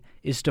today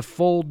is to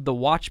fold the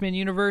Watchmen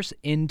universe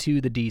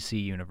into the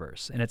DC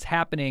universe, and it's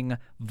happening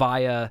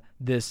via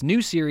this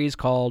new series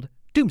called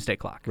Doomsday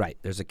Clock. Right.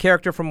 There's a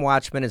character from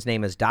Watchmen. His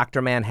name is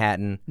Dr.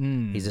 Manhattan.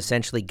 He's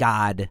essentially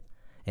God,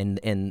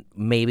 and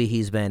maybe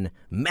he's been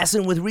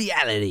messing with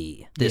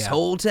reality this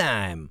whole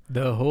time.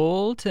 The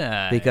whole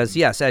time. Because,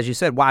 yes, as you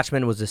said,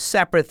 Watchmen was a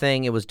separate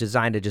thing. It was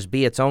designed to just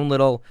be its own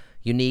little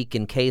unique,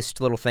 encased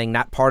little thing,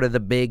 not part of the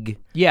big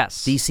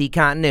yes, DC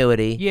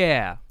continuity.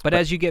 yeah. But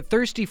as you get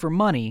thirsty for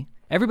money,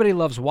 everybody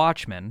loves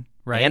Watchmen,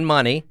 right? And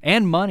money.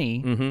 And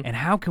money. And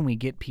how can we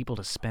get people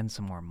to spend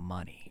some more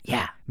money?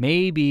 Yeah.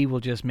 Maybe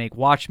we'll just make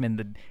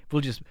Watchmen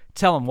we'll just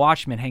tell them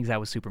Watchmen hangs out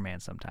with Superman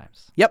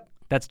sometimes. Yep.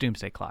 That's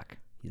Doomsday Clock.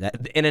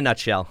 That, in a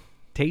nutshell.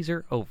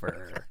 Taser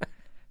over.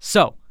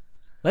 So,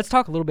 let's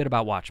talk a little bit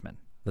about Watchmen.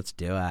 Let's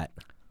do it.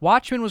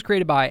 Watchmen was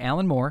created by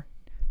Alan Moore,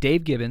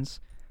 Dave Gibbons,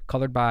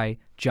 colored by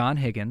John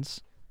Higgins.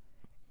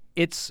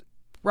 It's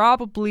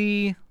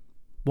probably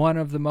one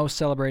of the most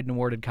celebrated and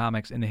awarded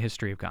comics in the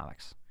history of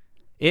comics.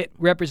 It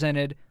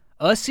represented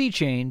a sea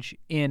change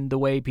in the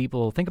way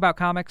people think about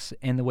comics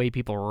and the way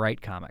people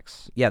write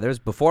comics. Yeah, there's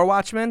before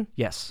Watchmen,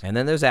 Yes. and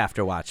then there's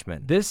after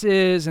Watchmen. This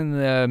is in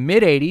the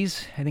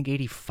mid-'80s, I think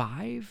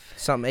 85?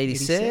 Something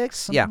 86? 86,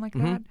 something Yeah. like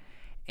that.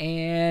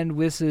 And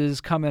this is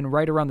coming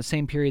right around the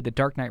same period that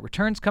Dark Knight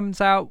Returns comes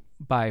out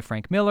by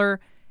Frank Miller.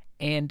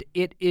 And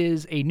it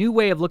is a new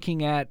way of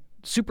looking at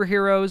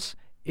superheroes.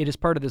 It is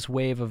part of this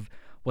wave of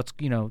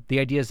the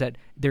idea is that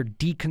they're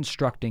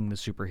deconstructing the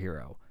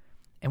superhero.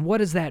 And what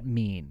does that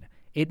mean?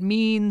 It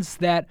means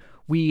that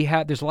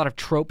there's a lot of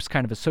tropes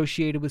kind of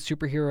associated with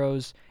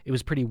superheroes. It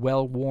was pretty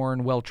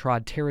well-worn,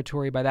 well-trod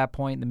territory by that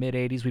point in the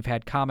mid-'80s. We've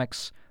had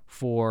comics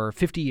for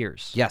 50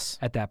 years. Yes.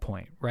 At that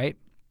point, right?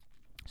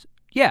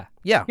 Yeah.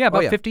 Yeah. Yeah, about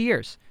Oh, yeah. 50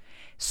 years.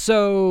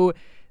 So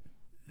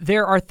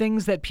there are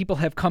things that people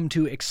have come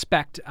to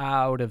expect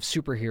out of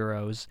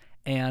superheroes,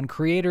 and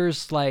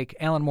creators like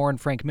Alan Moore and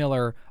Frank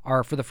Miller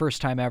are, for the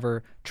first time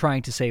ever,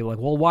 trying to say, like,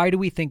 well, why do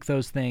we think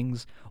those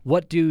things?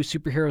 What do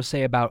superheroes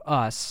say about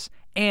us?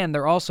 And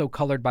they're also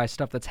colored by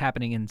stuff that's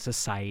happening in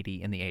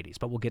society in the 80s,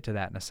 but we'll get to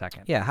that in a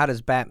second. Yeah, how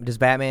does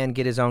Batman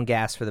get his own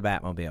gas for the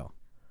Batmobile?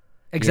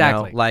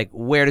 Exactly. You know, like,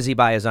 where does he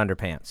buy his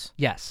underpants?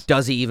 Yes.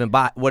 Does he even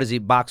buy, what is he,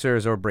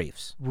 boxers or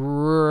briefs?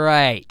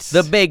 Right.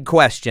 The big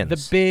questions.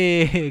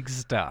 The big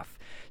stuff.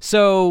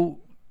 So,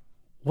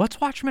 what's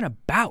Watchmen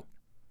about?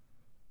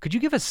 Could you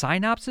give a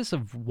synopsis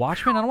of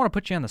Watchmen? I don't want to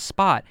put you on the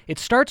spot. It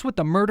starts with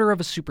the murder of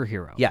a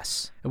superhero.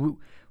 Yes.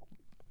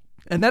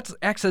 And that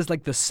acts as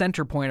like the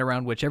center point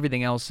around which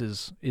everything else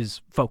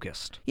is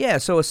focused. Yeah,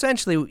 so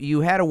essentially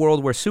you had a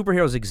world where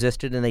superheroes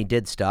existed and they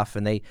did stuff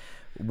and they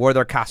wore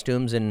their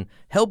costumes and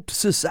helped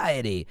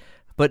society.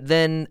 But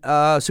then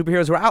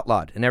superheroes were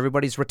outlawed and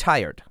everybody's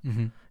retired.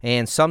 Mm-hmm.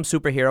 And some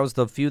superheroes,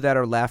 the few that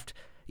are left,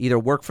 either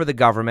work for the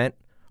government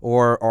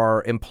or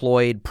are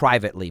employed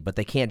privately, but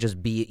they can't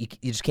just be,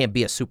 you just can't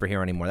be a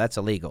superhero anymore. That's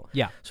illegal.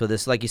 Yeah. So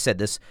this, like you said,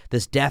 this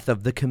death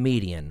of the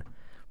comedian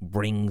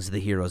brings the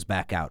heroes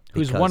back out.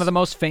 Who's one of the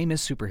most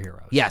famous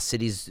superheroes. Yes,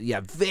 he's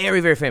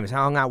very, very famous.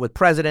 Hung out with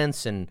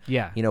presidents and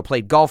Yeah.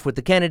 played golf with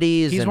the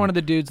Kennedys. He's one of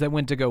the dudes that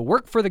went to go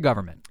work for the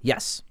government.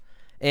 Yes.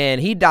 And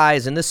he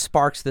dies, and this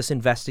sparks this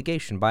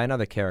investigation by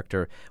another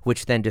character,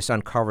 which then just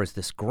uncovers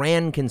this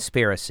grand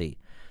conspiracy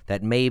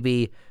that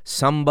maybe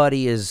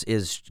somebody is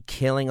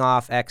killing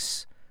off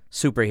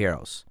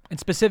ex-superheroes. And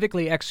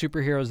specifically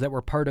ex-superheroes that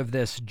were part of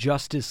this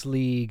Justice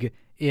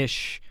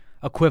League-ish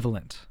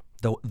equivalent.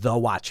 The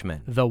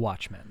Watchmen. The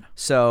Watchmen.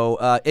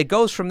 So it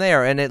goes from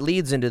there, and it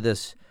leads into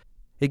this.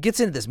 It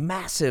gets into this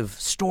massive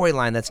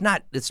storyline that's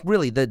not. It's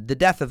really the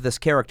death of this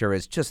character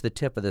is just the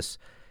tip of this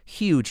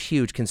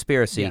huge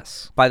conspiracy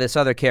Yes. by this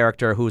other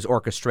character who's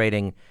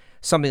orchestrating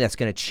something that's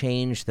going to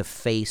change the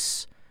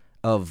face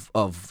of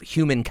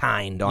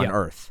humankind on Yep.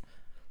 Earth.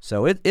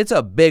 So it's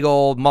a big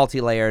old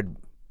multi-layered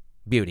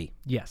beauty.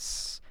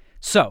 Yes.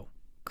 So,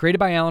 created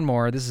by Alan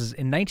Moore. This is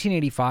in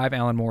 1985.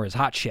 Alan Moore is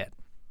hot shit.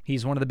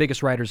 He's one of the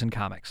biggest writers in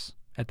comics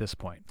at this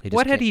point. He just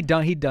What had can't- he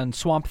done? He'd done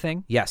Swamp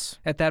Thing Yes,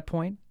 at that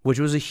point. which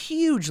was a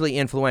hugely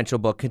influential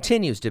book,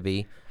 continues to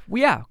be.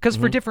 Well, yeah, because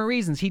Mm-hmm. for different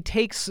reasons. He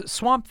takes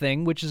Swamp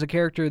Thing, which is a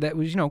character that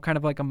was, kind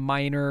of like a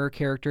minor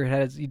character,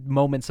 has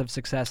moments of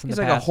success in He's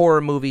the like past. a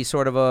horror movie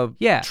sort of a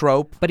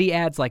trope. But he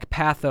adds like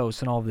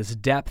pathos and all this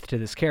depth to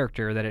this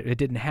character that it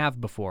didn't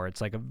have before.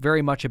 It's like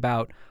very much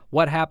about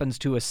what happens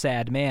to a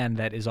sad man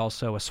that is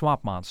also a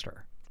swamp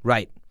monster.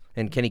 Right.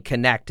 And can he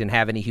connect and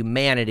have any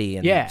humanity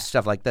and Yeah.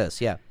 stuff like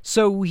this? Yeah.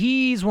 So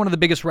he's one of the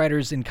biggest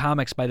writers in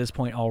comics by this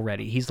point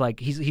already. He's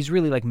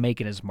really like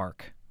making his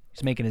mark.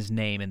 He's making his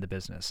name in the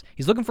business.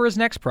 He's looking for his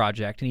next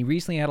project, and he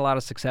recently had a lot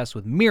of success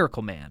with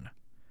Miracle Man,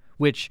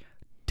 which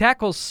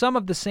tackles some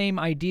of the same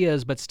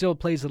ideas but still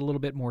plays it a little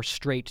bit more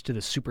straight to the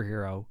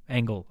superhero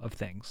angle of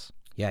things.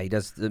 Yeah, he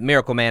does the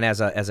Miracle Man as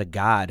a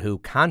god who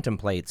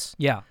contemplates,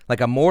 Yeah. like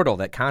a mortal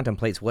that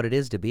contemplates what it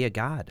is to be a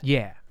god.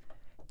 Yeah.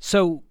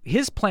 So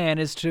his plan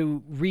is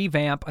to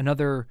revamp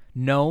another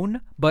known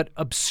but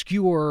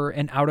obscure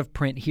and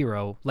out-of-print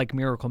hero like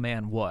Miracle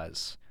Man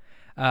was.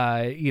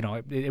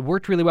 It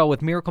worked really well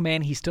with Miracle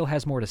Man. He still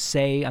has more to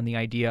say on the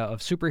idea of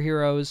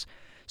superheroes.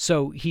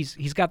 So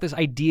he's got this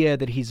idea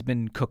that he's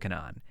been cooking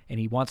on, and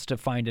he wants to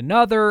find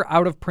another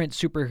out-of-print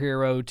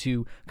superhero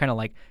to kind of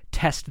like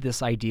test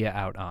this idea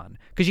out on.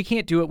 Because you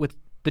can't do it with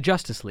the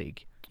Justice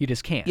League. You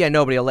just can't. Yeah,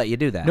 nobody will let you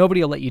do that.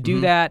 Nobody will let you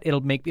do that.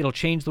 It'll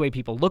change the way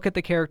people look at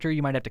the character.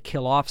 You might have to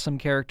kill off some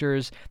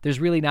characters. There's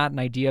really not an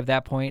idea of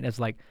that point as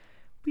like,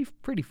 be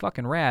pretty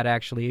fucking rad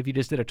actually if you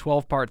just did a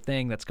 12-part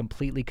thing that's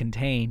completely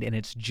contained and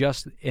it's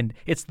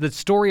the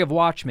story of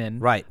Watchmen,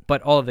 Right.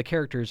 But all of the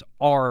characters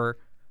are,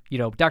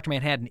 Dr.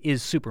 Manhattan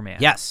is Superman.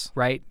 Yes.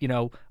 Right?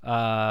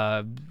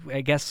 I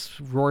guess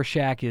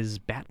Rorschach is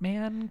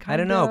Batman, kind I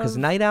don't know, of? because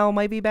Night Owl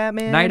might be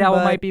Batman. Night Owl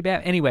but- might be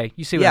Batman. Anyway,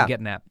 you see what Yeah. I'm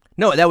getting at.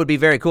 No, that would be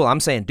very cool. I'm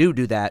saying do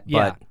that,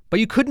 Yeah, but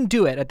you couldn't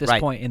do it at this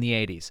Right. point in the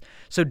 80s.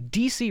 So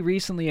DC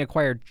recently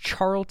acquired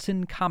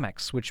Charlton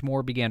Comics, which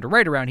Moore began to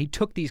write around. He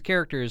took these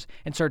characters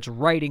and starts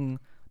writing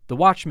the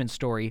Watchmen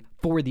story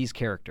for these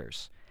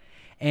characters.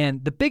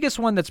 And the biggest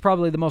one that's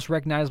probably the most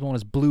recognizable one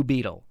is Blue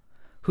Beetle,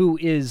 who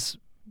is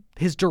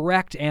his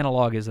direct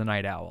analog is the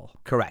Night Owl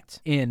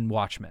correct. in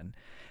Watchmen.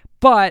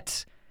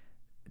 But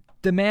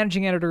the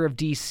managing editor of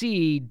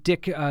DC,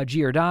 Dick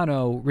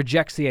Giordano,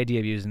 rejects the idea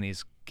of using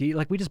these.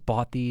 Like, we just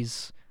bought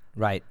these.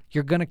 Right.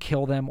 You're going to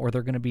kill them or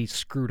they're going to be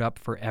screwed up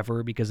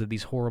forever because of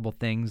these horrible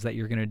things that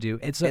you're going to do.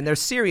 And they're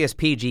serious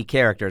PG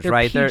characters, they're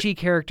right? PG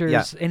characters,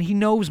 yeah. and he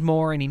knows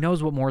more, and he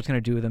knows what Moore's going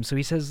to do with them. So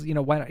he says,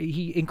 why not?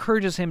 He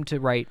encourages him to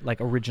write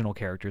like original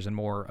characters, and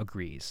Moore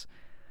agrees.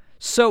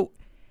 So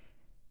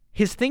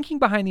his thinking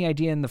behind the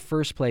idea in the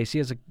first place, he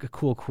has a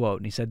cool quote,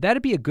 and he said,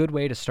 "That'd be a good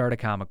way to start a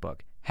comic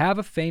book. Have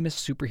a famous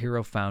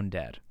superhero found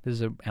dead." This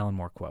is an Alan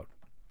Moore quote.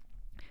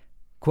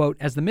 Quote,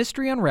 "As the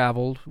mystery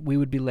unraveled, we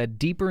would be led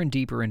deeper and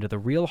deeper into the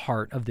real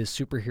heart of this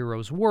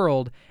superhero's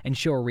world and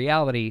show a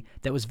reality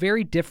that was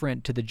very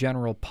different to the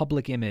general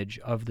public image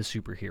of the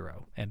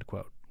superhero," end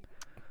quote.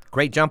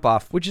 Great jump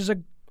off. Which is a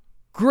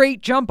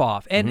great jump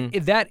off. And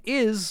that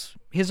is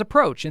his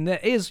approach. And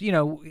that is,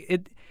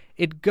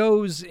 it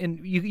goes, and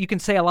you can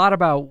say a lot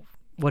about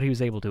what he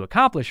was able to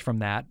accomplish from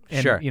that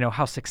and, Sure.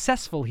 how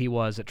successful he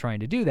was at trying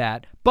to do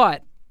that.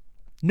 But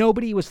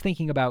nobody was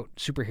thinking about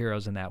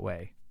superheroes in that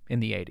way in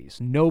the 80s.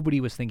 Nobody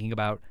was thinking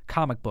about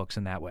comic books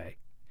in that way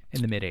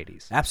in the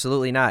mid-80s.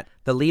 Absolutely not.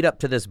 The lead up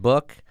to this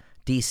book,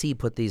 DC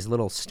put these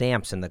little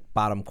stamps in the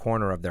bottom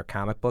corner of their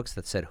comic books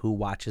that said, "Who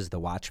watches the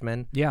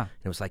Watchmen?" Yeah. And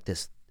it was like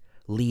this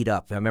lead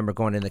up. I remember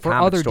going in the For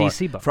comic other store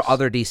DC books. for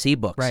other DC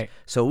books. Right.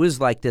 So it was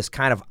like this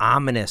kind of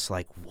ominous,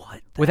 like,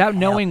 what the Without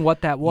hell? knowing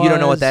what that was. You don't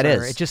know what that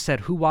or is. It just said,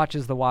 who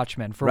watches The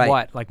Watchmen for Right.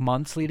 what? Like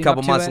months leading A couple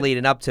up to months it?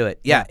 leading up to it.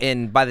 Yeah,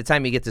 and by the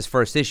time you get this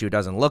first issue, it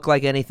doesn't look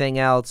like anything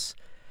else.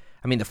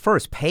 I mean, the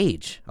first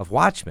page of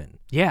Watchmen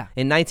Yeah.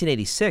 in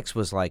 1986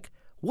 was like,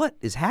 what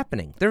is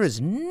happening? There is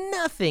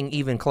nothing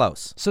even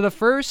close. So the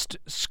first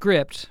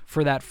script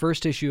for that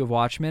first issue of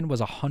Watchmen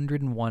was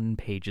 101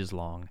 pages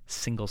long,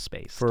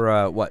 single-spaced. For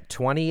a,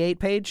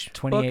 28-page?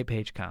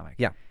 28-page comic.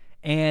 Yeah.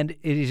 And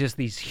it is just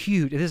these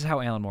huge, this is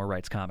how Alan Moore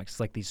writes comics. It's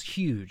like these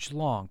huge,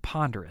 long,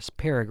 ponderous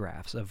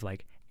paragraphs of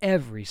like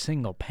every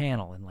single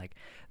panel and like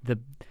the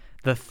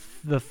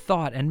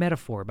thought and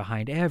metaphor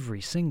behind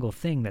every single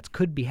thing that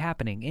could be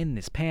happening in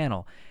this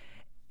panel.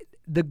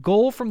 The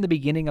goal from the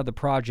beginning of the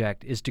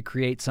project is to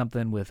create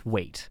something with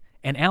weight.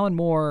 And Alan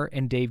Moore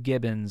and Dave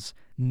Gibbons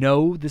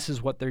know this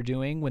is what they're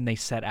doing when they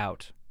set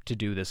out to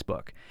do this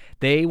book.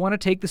 They want to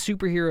take the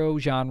superhero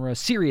genre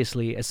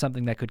seriously as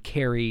something that could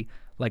carry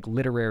like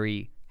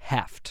literary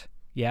heft.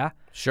 Yeah?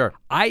 Sure.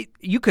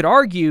 You could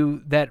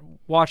argue that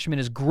Watchmen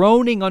is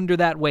groaning under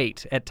that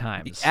weight at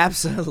times.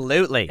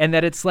 Absolutely. And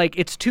that it's like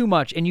it's too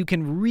much, and you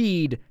can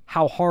read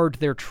how hard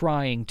they're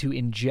trying to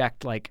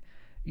inject like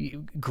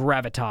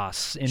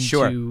gravitas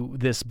into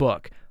this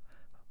book.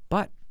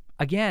 But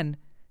again,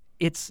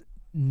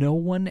 no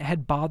one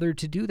had bothered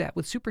to do that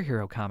with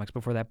superhero comics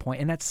before that point,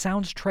 and that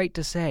sounds trite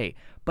to say,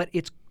 but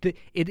it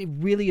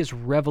really is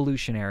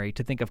revolutionary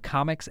to think of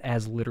comics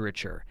as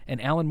literature.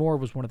 And Alan Moore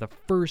was one of the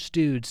first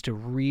dudes to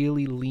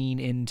really lean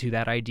into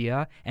that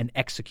idea and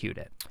execute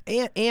it.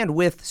 And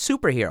with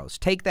superheroes,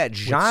 take that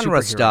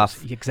genre superheroes,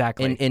 stuff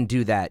exactly. and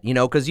do that,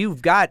 because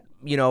you've got,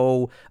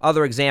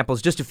 other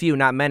examples, just a few,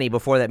 not many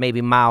before that,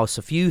 maybe Mouse,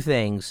 a few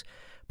things,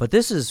 but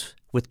this is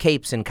with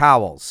capes and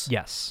cowls.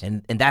 Yes.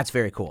 And that's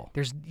very cool.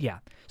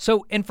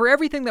 So, and for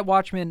everything that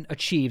Watchmen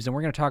achieves, and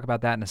we're going to talk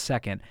about that in a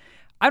second,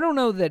 I don't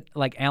know that,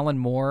 like, Alan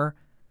Moore,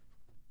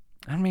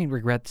 I don't mean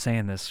regret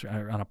saying this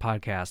on a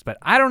podcast, but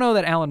I don't know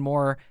that Alan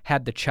Moore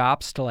had the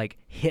chops to, like,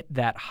 hit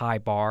that high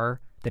bar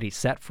that he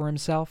set for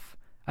himself.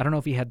 I don't know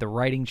if he had the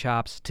writing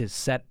chops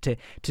to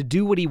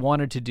do what he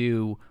wanted to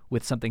do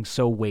with something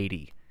so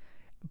weighty.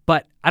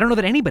 But I don't know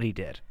that anybody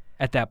did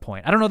at that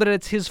point. I don't know that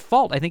it's his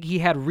fault. I think he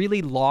had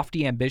really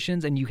lofty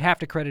ambitions, and you have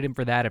to credit him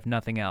for that, if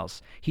nothing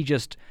else. He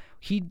just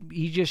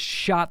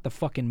shot the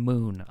fucking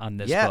moon on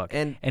this book,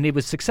 and it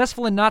was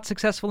successful and not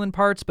successful in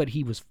parts. But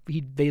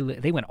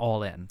they went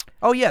all in.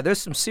 Oh yeah,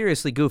 there's some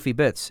seriously goofy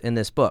bits in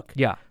this book.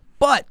 Yeah,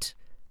 but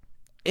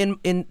in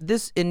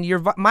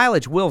your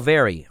mileage will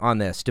vary on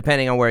this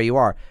depending on where you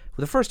are.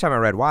 The first time I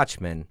read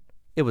Watchmen,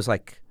 it was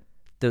like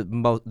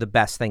the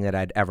best thing that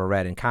I'd ever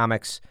read in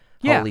comics.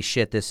 Yeah. Holy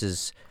shit, this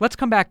is... Let's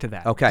come back to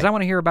that. Okay. Because I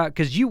want to hear about...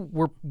 Because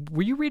were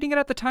you reading it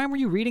at the time? Were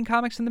you reading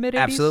comics in the mid-'80s?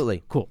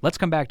 Absolutely. Cool. Let's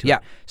come back to it.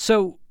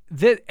 So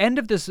the end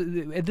of this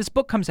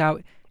book comes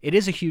out. It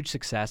is a huge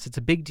success. It's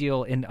a big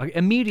deal. And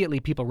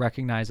immediately people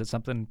recognize that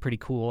something pretty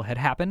cool had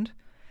happened.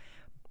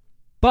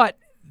 But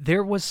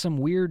there was some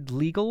weird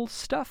legal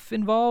stuff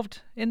involved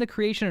in the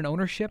creation and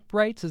ownership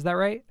rights. Is that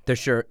right? They're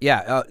sure.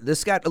 Yeah.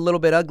 This got a little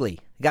bit ugly.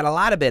 Got a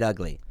lot of bit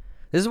ugly.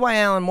 This is why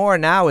Alan Moore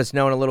now is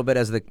known a lot of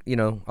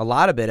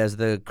it as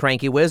the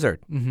cranky wizard.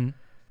 Mm-hmm.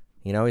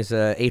 He's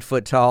a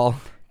 8-foot-tall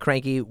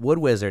cranky wood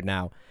wizard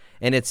now.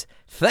 And it's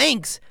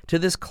thanks to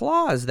this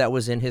clause that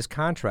was in his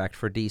contract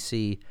for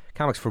DC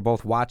Comics for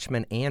both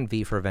Watchmen and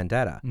V for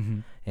Vendetta. Mm-hmm.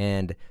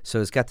 And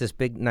so it's got this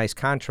big, nice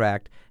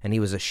contract, and he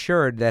was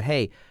assured that,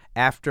 hey,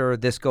 after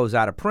this goes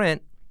out of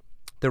print,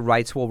 the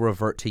rights will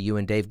revert to you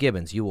and Dave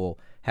Gibbons. You will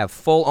have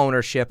full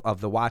ownership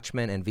of the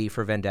Watchmen and V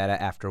for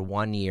Vendetta after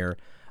 1 year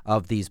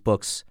of these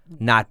books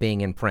not being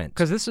in print.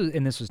 Because this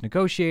was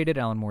negotiated.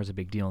 Alan Moore's a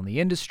big deal in the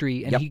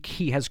industry, and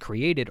he has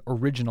created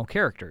original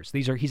characters.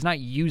 He's not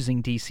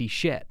using DC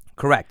shit.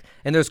 Correct.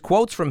 And there's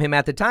quotes from him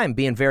at the time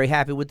being very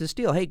happy with this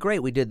deal. Hey, great,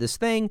 we did this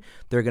thing.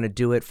 They're going to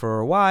do it for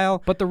a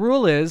while. But the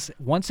rule is,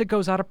 once it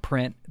goes out of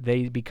print,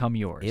 they become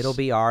yours. It'll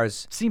be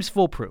ours. Seems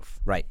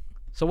foolproof. Right.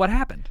 So what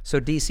happened? So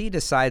DC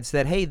decides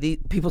that, hey, the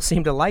people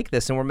seem to like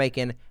this, and we're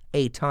making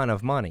a ton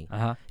of money.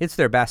 Uh-huh. It's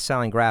their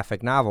best-selling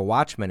graphic novel.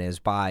 Watchmen is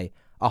by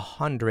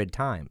 100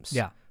 times.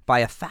 Yeah. By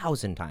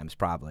 1,000 times,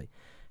 probably.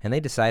 And they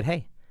decide,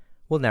 hey,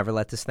 we'll never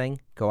let this thing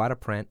go out of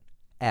print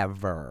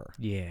ever.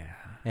 Yeah.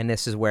 And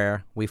this is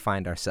where we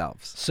find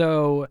ourselves.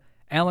 So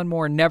Alan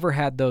Moore never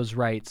had those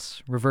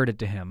rights reverted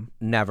to him.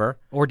 Never.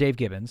 Or Dave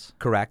Gibbons.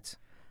 Correct.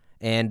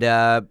 And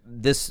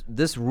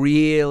this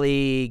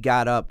really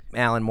got up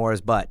Alan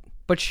Moore's butt.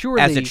 But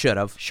surely, as it should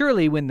have.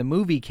 Surely when the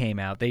movie came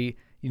out, they,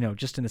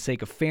 just in the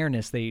sake of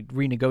fairness, they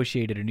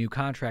renegotiated a new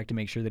contract to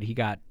make sure that he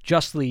got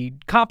justly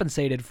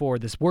compensated for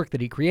this work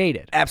that he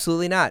created.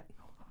 Absolutely not.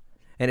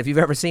 And if you've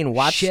ever seen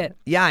Shit.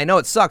 Yeah, I know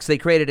it sucks. They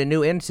created a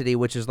new entity,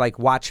 which is like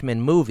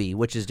Watchmen movie,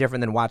 which is different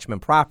than Watchmen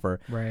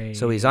proper. Right.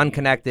 So he's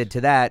unconnected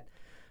to that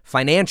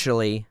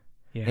financially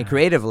and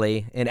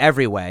creatively in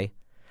every way.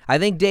 I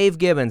think Dave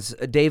Gibbons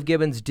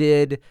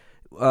did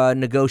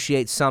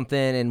negotiate something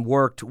and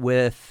worked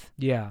with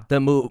Yeah. the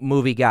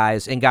movie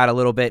guys and got a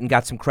little bit and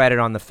got some credit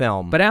on the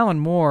film. But Alan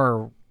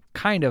Moore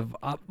kind of,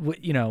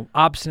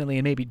 obstinately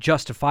and maybe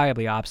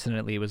justifiably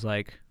obstinately was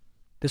like,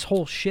 this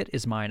whole shit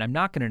is mine. I'm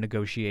not going to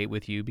negotiate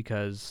with you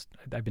because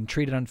I've been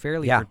treated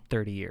unfairly for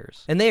 30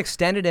 years. And they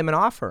extended him an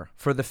offer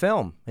for the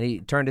film, and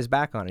he turned his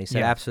back on it. He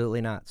said, absolutely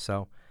not.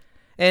 So,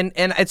 and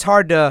it's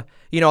hard to,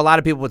 a lot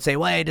of people would say,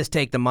 well, just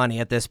take the money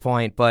at this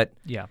point. But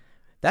yeah,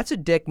 that's a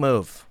dick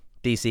move,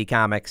 DC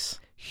Comics.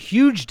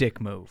 Huge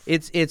dick move.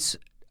 It's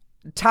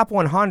top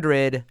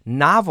 100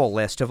 novel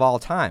list of all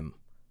time.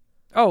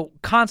 Oh,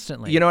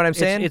 constantly. You know what I'm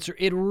saying?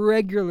 It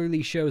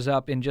regularly shows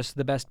up in just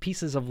the best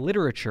pieces of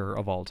literature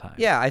of all time.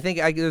 Yeah, I think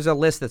there's a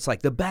list that's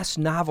like the best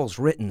novels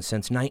written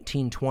since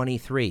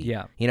 1923.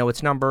 Yeah.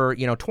 It's number,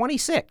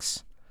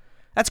 26.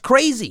 That's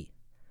crazy.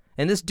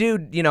 And this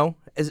dude,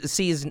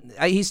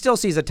 he still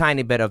sees a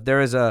tiny bit of,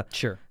 there is a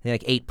Sure.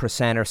 like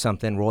 8% or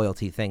something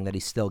royalty thing that he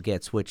still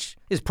gets, which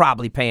is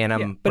probably paying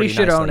him but he pretty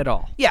should nicely. own it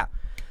all. Yeah.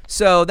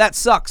 So that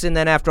sucks. And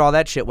then after all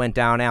that shit went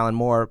down, Alan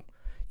Moore,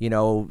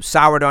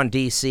 soured on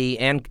DC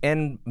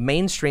and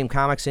mainstream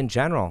comics in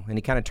general. And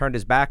he kind of turned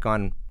his back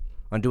on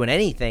doing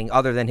anything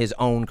other than his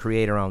own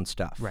creator-owned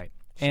stuff. Right.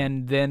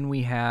 And then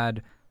we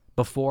had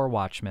Before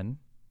Watchmen.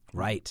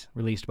 Right.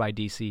 Released by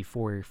DC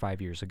 4 or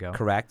 5 years ago.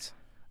 Correct.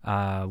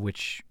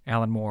 Which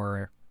Alan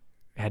Moore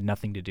had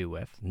nothing to do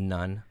with.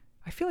 None.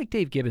 I feel like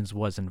Dave Gibbons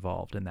was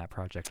involved in that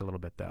project a little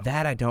bit, though.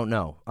 That I don't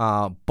know.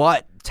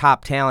 But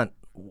top talent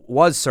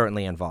was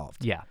certainly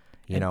involved. Yeah.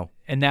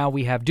 And now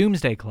we have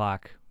Doomsday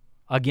Clock.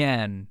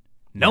 Again,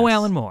 no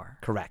Alan Moore.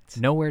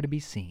 Correct. Nowhere to be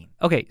seen.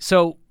 Okay,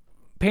 so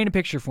paint a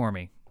picture for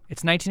me.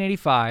 It's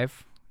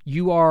 1985.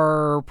 You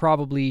are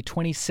probably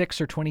 26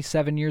 or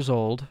 27 years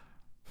old.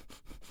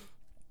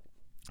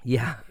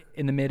 Yeah.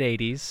 In the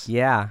mid-'80s.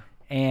 Yeah.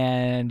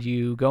 And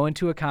you go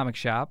into a comic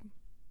shop,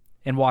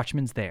 and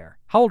Watchmen's there.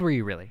 How old were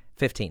you, really?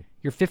 15.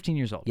 You're 15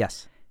 years old.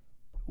 Yes.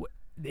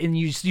 And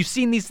you've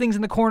seen these things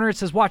in the corner. It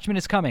says Watchmen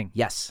is coming.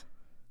 Yes.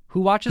 Who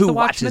watches the Watchmen?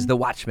 Who watches the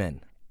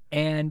Watchmen?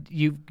 And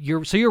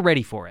you're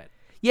ready for it.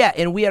 Yeah,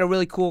 and we had a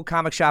really cool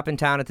comic shop in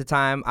town at the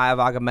time, Eye of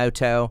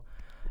Agamotto.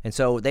 And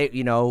so they,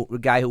 the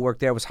guy who worked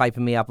there was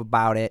hyping me up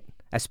about it.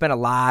 I spent a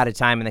lot of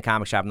time in the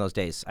comic shop in those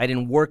days. I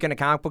didn't work in a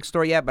comic book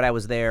store yet, but I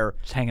was there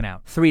just hanging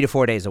out 3 to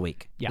 4 days a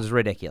week. Yeah. It was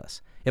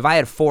ridiculous. If I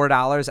had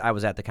 $4, I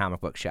was at the comic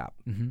book shop.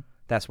 Mm-hmm.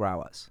 That's where I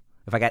was.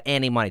 If I got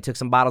any money, took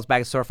some bottles back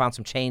to the store, found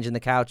some change in the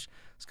couch,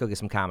 let's go get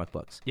some comic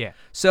books. Yeah.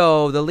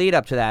 So the lead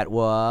up to that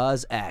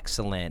was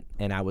excellent,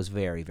 and I was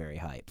very, very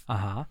hyped.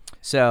 Uh-huh.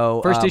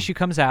 So first issue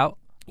comes out.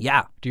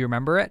 Yeah. Do you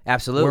remember it?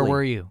 Absolutely. Where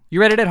were you?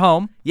 You read it at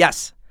home?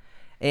 Yes.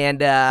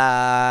 And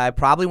I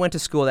probably went to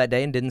school that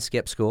day and didn't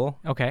skip school.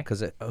 Okay.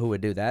 Because who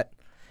would do that?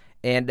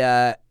 And,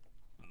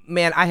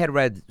 man, I had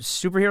read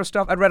superhero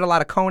stuff. I'd read a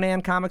lot of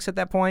Conan comics at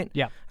that point.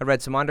 Yeah. I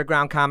read some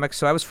underground comics.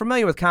 So I was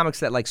familiar with comics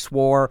that, like,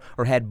 swore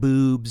or had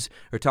boobs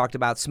or talked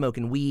about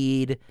smoking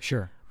weed.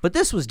 Sure. But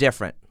this was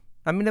different.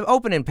 I mean, the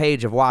opening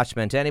page of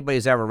Watchmen, to anybody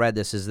who's ever read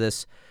this, is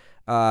this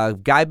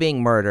guy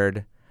being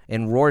murdered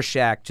and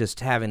Rorschach just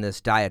having this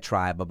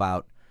diatribe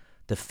about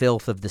the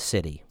filth of the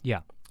city.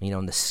 Yeah.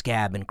 And the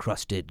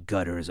scab-encrusted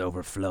gutters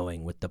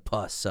overflowing with the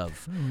pus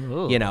of,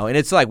 and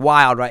it's like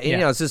wild, right? Yeah.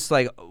 And, it's just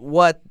like,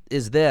 what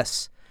is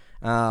this?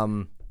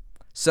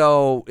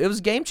 So it was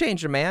a game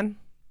changer, man.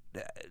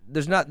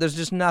 There's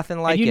just nothing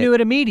like and it. You knew it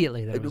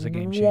immediately that it was a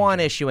game changer. One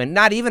issue in,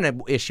 not even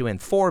an issue in,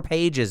 4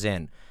 pages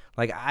in.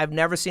 Like, I've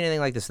never seen anything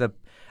like this.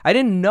 I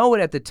didn't know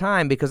it at the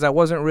time because I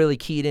wasn't really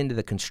keyed into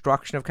the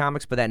construction of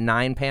comics, but that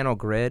 9-panel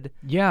grid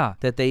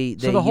that they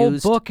So the whole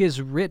used, book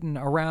is written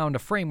around a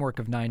framework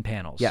of 9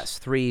 panels. Yes,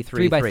 3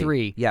 by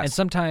 3. Yes. And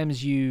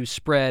sometimes you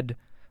spread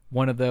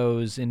one of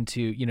those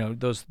into,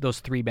 those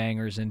 3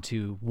 bangers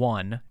into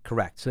one.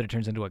 Correct. So that it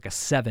turns into like a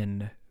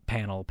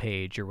 7-panel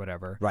page or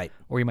whatever. Right.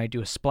 Or you might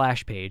do a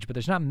splash page, but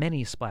there's not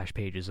many splash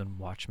pages in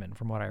Watchmen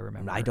from what I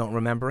remember. I don't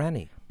remember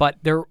any. But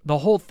the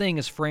whole thing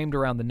is framed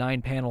around the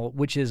 9-panel,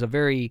 which is a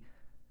very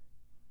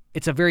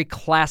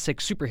classic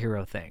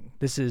superhero thing.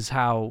 This is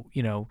how,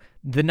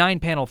 the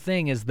 9-panel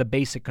thing is the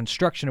basic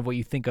construction of what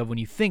you think of when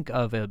you think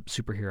of a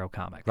superhero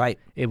comic. Right.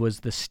 It was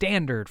the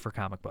standard for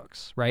comic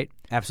books, right?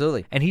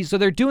 Absolutely. And so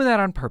they're doing that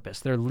on purpose.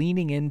 They're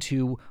leaning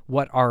into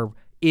what our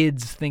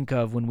ids think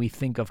of when we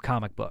think of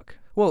comic book.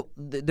 Well,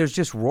 there's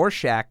just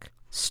Rorschach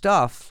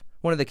stuff,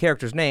 one of the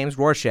characters' names,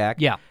 Rorschach.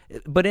 Yeah.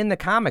 But in the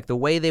comic, the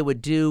way they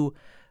would do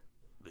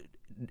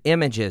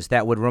images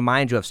that would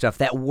remind you of stuff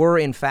that were,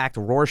 in fact,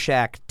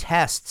 Rorschach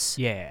tests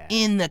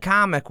in the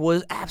comic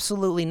was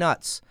absolutely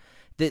nuts.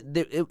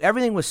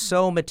 Everything was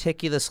so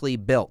meticulously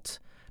built.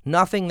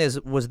 Nothing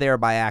was there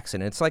by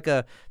accident. It's like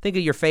think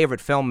of your favorite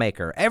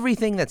filmmaker.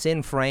 Everything that's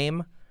in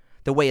frame,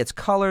 the way it's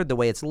colored, the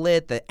way it's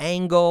lit, the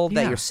angle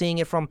that you're seeing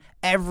it from,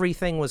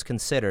 everything was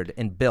considered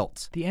and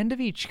built. The end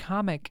of each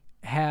comic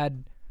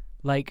had,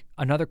 like,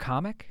 another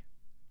comic?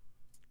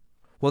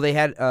 Well, they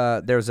had,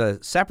 there's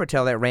a separate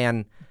tale that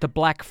ran... The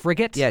Black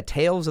Frigate? Yeah,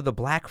 Tales of the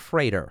Black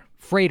Freighter.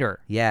 Freighter.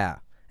 Yeah.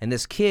 And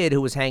this kid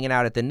who was hanging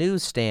out at the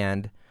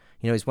newsstand,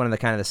 he's one of the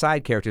kind of the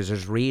side characters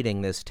who's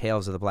reading this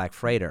Tales of the Black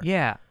Freighter.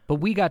 Yeah, but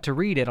we got to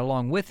read it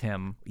along with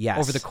him Yes.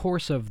 over the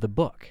course of the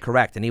book.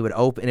 Correct. And he would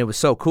open, and it was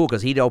so cool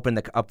because he'd open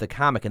up the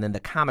comic, and then the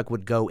comic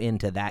would go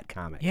into that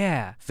comic.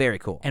 Yeah. Very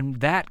cool. And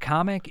that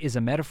comic is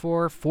a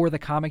metaphor for the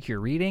comic you're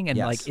reading and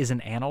Yes. like is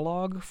an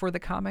analog for the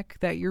comic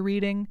that you're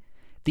reading.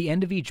 The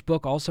end of each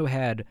book also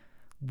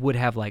would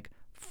have like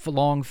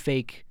long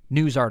fake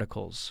news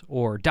articles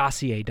or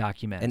dossier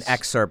documents. An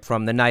excerpt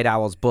from the Night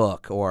Owl's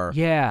book, or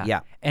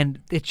Yeah. And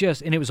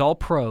it was all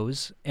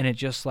prose, and it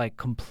just like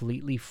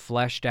completely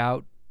fleshed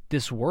out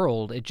this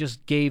world. It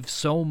just gave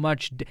so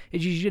much.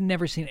 You'd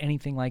never seen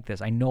anything like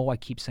this. I know I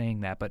keep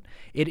saying that, but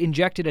it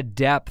injected a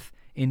depth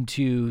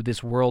into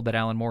this world that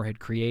Alan Moore had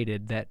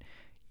created that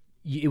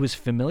it was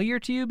familiar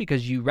to you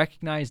because you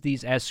recognize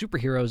these as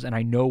superheroes, and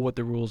I know what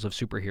the rules of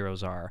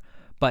superheroes are.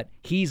 But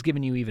he's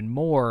given you even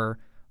more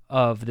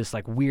of this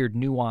like weird,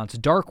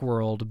 nuanced, dark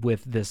world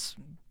with this,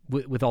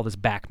 with all this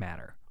back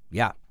matter.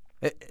 Yeah.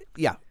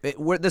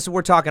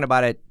 We're talking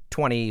about it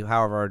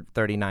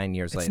 39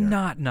 years later. It's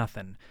not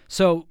nothing.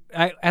 So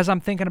as I'm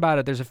thinking about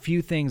it, there's a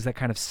few things that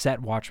kind of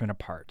set Watchmen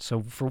apart.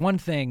 So for one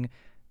thing,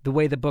 the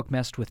way the book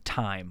messed with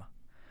time.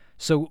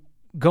 So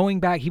going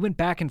back, he went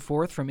back and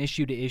forth from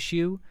issue to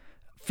issue,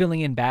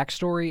 filling in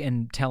backstory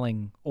and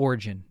telling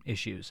origin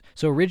issues.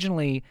 So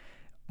originally,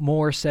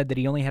 Moore said that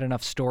he only had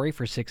enough story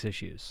for 6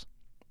 issues.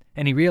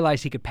 And he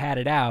realized he could pad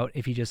it out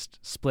if he just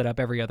split up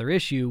every other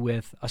issue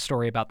with a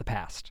story about the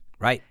past.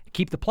 Right.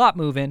 Keep the plot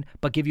moving,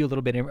 but give you a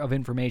little bit of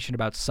information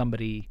about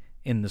somebody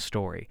in the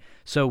story.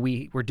 So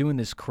we're doing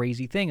this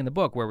crazy thing in the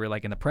book where we're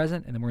like in the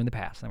present, and then we're in the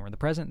past, and then we're in the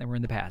present, and then we're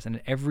in the past.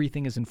 And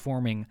everything is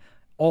informing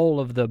all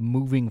of the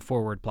moving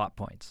forward plot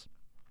points,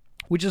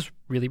 which is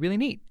really, really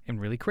neat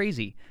and really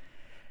crazy.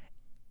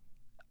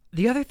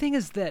 The other thing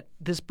is that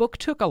this book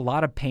took a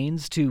lot of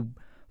pains to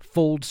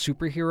fold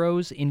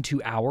superheroes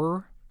into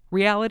our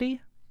reality.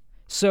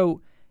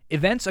 So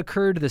events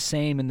occurred the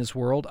same in this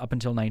world up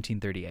until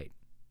 1938.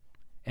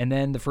 And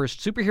then the first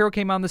superhero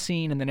came on the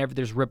scene, and then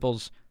there's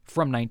ripples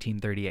from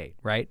 1938,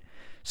 right?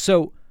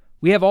 So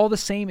we have all the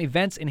same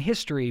events in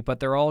history, but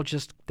they're all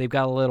just they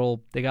got a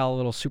little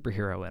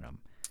superhero in them.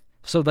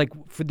 So like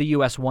for the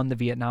U.S. won the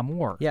Vietnam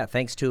War. Yeah,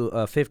 thanks to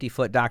a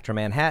 50-foot Dr.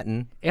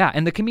 Manhattan. Yeah,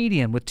 and the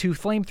comedian with 2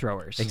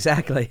 flamethrowers.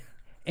 Exactly.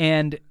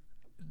 And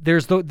there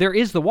is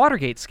the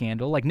Watergate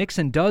scandal. Like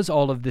Nixon does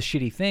all of the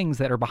shitty things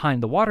that are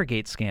behind the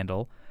Watergate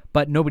scandal,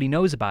 but nobody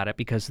knows about it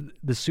because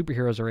the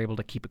superheroes are able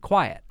to keep it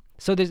quiet.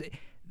 So there's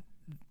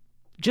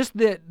just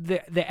the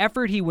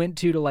effort he went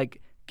to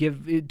like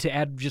to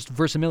add just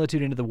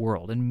verisimilitude into the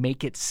world and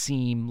make it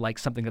seem like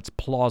something that's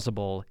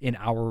plausible in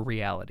our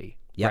reality,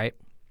 Yep. right?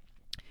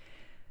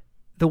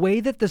 The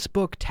way that this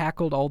book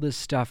tackled all this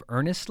stuff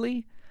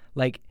earnestly,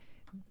 like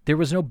there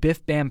was no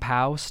biff bam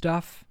pow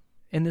stuff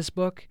in this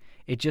book.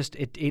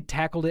 It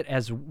tackled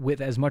it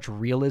with as much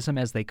realism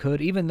as they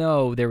could, even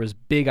though there was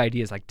big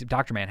ideas like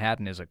Dr.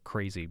 Manhattan is a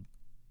crazy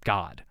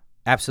god.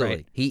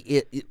 Absolutely.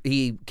 Right.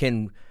 He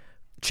can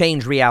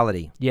change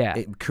reality.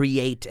 Yeah.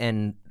 Create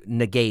and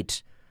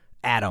negate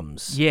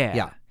atoms. Yeah.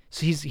 Yeah.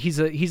 So he's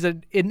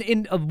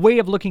in a way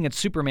of looking at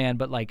Superman,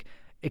 but like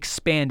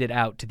expanded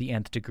out to the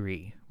nth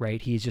degree,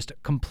 right? He's just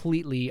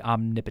completely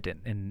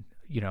omnipotent and,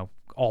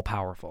 all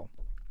powerful.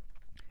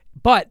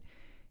 But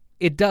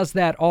it does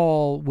that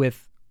all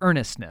with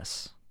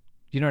earnestness.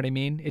 You know what I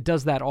mean? It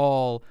does that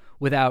all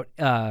without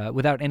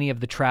any of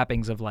the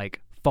trappings of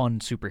like fun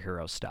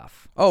superhero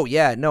stuff. Oh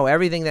yeah, no,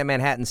 everything that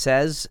Manhattan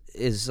says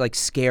is like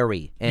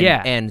scary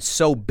and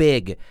so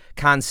big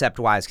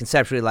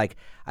conceptually, like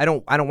I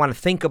don't want to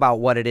think about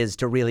what it is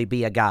to really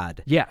be a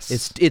god. Yes.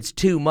 It's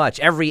too much.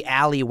 Every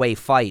alleyway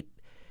fight,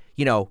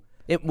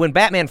 when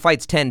Batman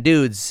fights 10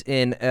 dudes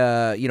in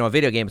a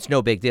video game, it's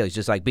no big deal. He's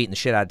just like beating the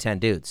shit out of 10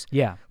 dudes.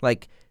 Yeah.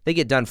 Like they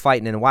get done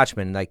fighting in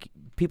Watchmen, like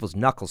people's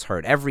knuckles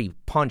hurt. Every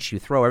punch you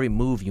throw, every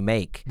move you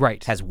make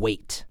has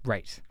weight.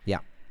 Right. Yeah.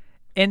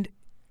 And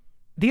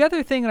the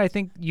other thing that I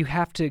think you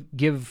have to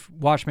give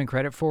Watchmen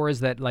credit for is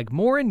that like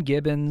Moore and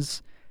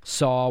Gibbons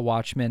saw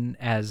Watchmen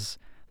as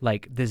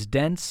like this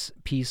dense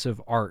piece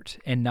of art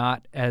and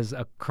not as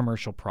a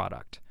commercial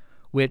product,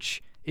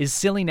 which is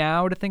silly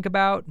now to think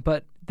about,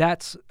 but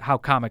that's how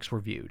comics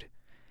were viewed.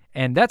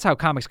 And that's how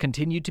comics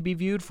continued to be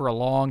viewed for a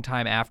long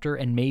time after,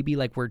 and maybe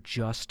like we're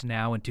just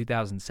now in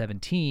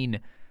 2017,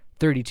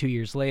 32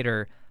 years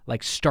later,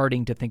 like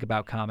starting to think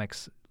about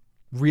comics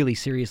really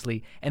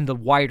seriously, and the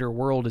wider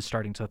world is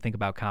starting to think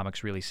about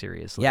comics really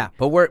seriously. Yeah,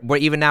 but we're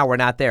even now we're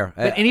not there.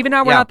 And even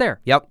now we're not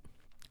there. Yep.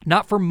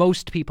 Not for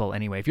most people,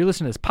 anyway. If you're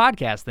listening to this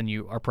podcast, then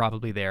you are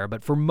probably there.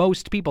 But for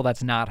most people,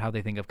 that's not how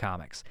they think of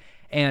comics.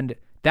 And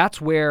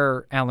that's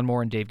where Alan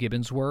Moore and Dave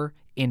Gibbons were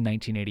in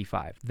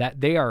 1985.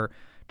 That they are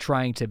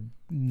trying to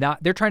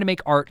they're trying to make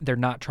art. They're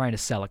not trying to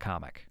sell a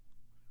comic.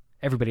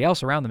 Everybody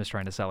else around them is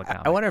trying to sell a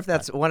comic. I wonder if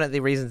that's one of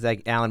the reasons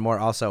that Alan Moore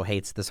also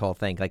hates this whole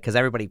thing, like because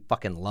everybody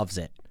fucking loves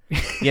it.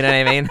 You know what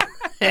I mean?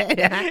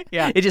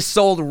 Yeah. It just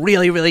sold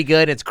really, really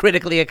good. It's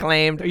critically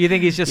acclaimed. You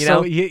think he's just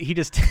he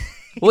just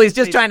Well, he's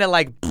just trying to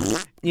like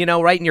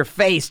right in your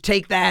face.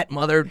 Take that,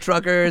 mother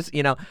truckers,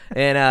 and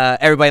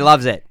everybody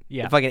loves it.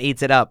 Yeah. It fucking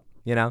eats it up,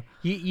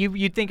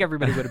 You'd think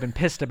everybody would have been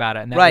pissed about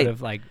it, and that Right. would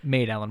have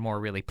made Alan Moore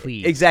really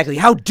pleased. Exactly.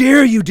 How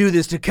dare you do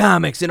this to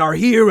comics and our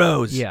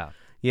heroes? Yeah.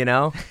 And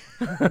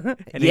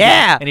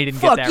yeah. And he didn't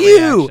fuck get that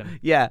you. reaction.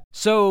 Yeah.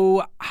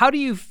 So how do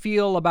you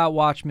feel about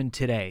Watchmen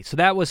today? So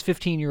that was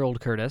 15-year-old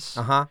Curtis.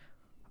 Uh-huh.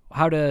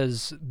 How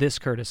does this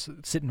Curtis,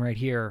 sitting right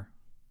here,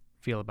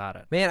 feel about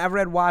it? Man, I've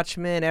read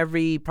Watchmen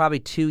every probably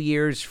 2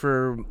 years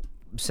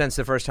since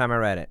the first time I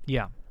read it.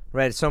 Yeah.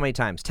 Read it so many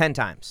times, 10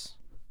 times.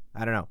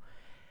 I don't know.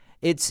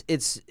 It's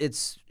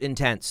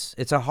intense.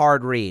 It's a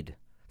hard read.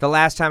 The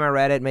last time I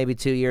read it, maybe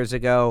 2 years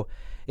ago,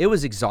 it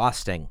was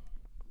exhausting.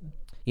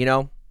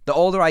 The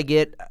older I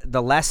get,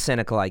 the less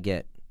cynical I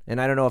get.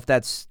 And I don't know if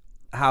that's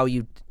how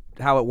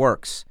it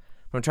works.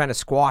 I'm trying to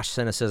squash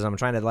cynicism. I'm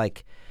trying to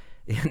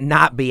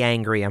not be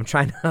angry. I'm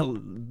trying to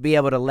be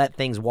able to let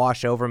things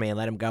wash over me and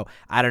let them go.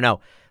 I don't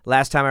know.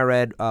 Last time I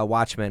read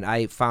Watchmen,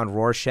 I found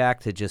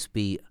Rorschach to just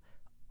be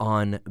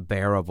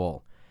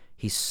unbearable.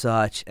 He's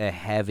such a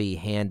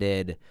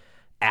heavy-handed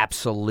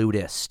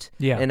absolutist.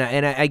 Yeah. And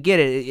I get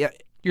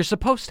it. You're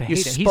supposed to hate him.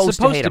 He's supposed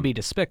supposed hate to him. be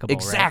despicable,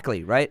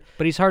 Exactly, right?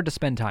 But he's hard to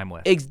spend time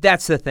with.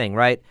 That's the thing,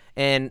 right?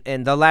 And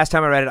the last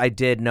time I read it, I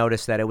did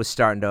notice that it was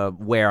starting to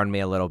wear on me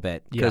a little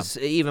bit. Because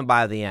even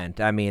by the end,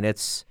 I mean,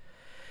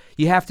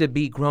 you have to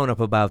be grown up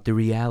about the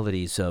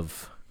realities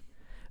of.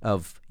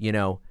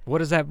 What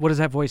does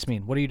that voice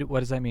mean? What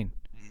does that mean?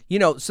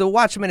 So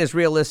Watchmen is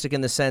realistic in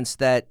the sense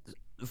that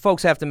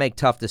folks have to make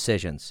tough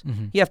decisions.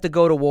 Mm-hmm. You have to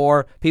go to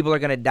war. People are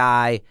going to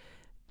die,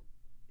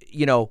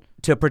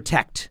 to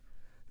protect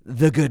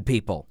the good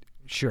people.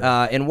 Sure.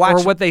 And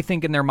or what they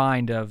think in their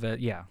mind of it,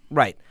 yeah.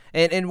 Right.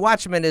 And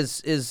Watchmen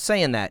is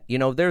saying that.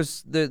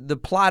 There's the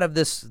plot of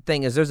this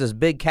thing is there's this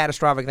big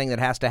catastrophic thing that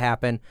has to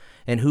happen,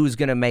 and who's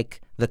going to make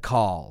the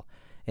call.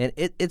 And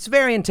it's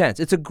very intense.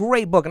 It's a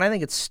great book, and I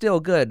think it's still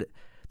good.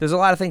 There's a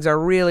lot of things I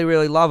really,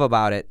 really love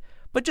about it.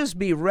 But just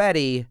be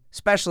ready,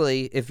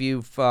 especially if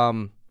you've,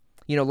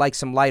 like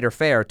some lighter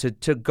fare,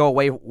 to go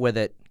away with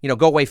it.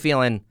 Go away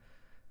feeling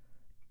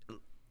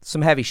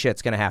some heavy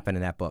shit's going to happen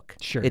in that book.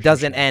 Sure. It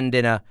doesn't end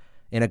in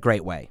a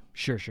great way.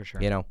 Sure.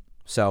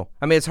 So,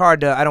 I mean, it's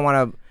hard to, I don't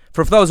want to,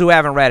 for those who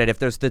haven't read it, if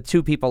there's the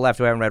 2 people left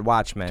who haven't read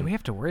Watchmen. Do we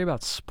have to worry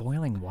about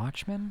spoiling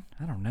Watchmen?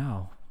 I don't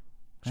know.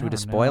 Should we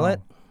just spoil it?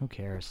 Who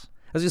cares?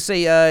 I was going to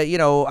say,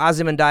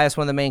 Ozymandias,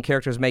 one of the main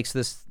characters, makes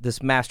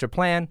this master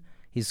plan.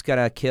 He's going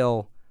to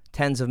kill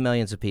tens of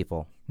millions of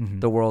people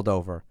the world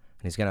over.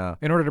 And he's going to...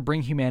 In order to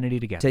bring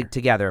humanity together.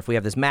 Together. If we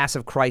have this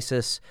massive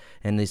crisis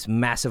and this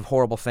massive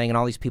horrible thing and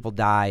all these people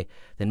die,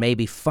 then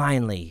maybe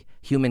finally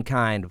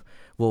humankind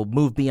will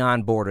move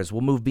beyond borders, will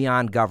move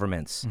beyond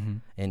governments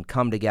and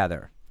come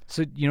together.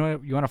 So, you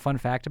want a fun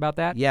fact about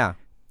that? Yeah.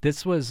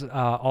 This was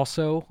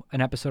also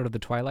an episode of The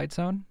Twilight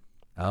Zone,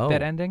 Oh.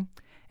 that ending.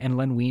 And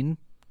Len Wein,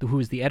 who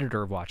is the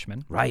editor of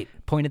Watchmen, Right.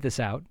 pointed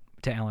this out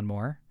to Alan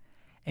Moore.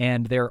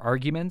 And their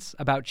arguments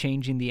about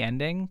changing the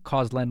ending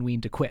caused Len Wein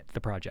to quit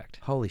the project.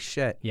 Holy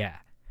shit. Yeah.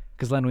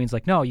 Because Len Wein's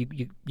like, no, you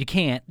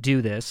can't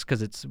do this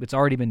because it's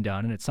already been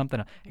done and it's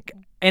something.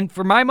 And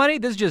for my money,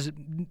 this is just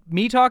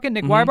me talking,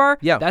 Nick Weibar.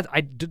 Yeah.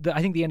 I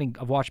think the ending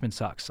of Watchmen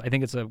sucks. I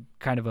think it's a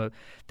kind of a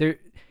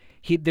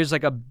there's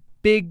like a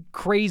big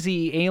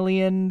crazy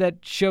alien that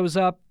shows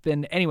up,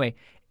 and anyway,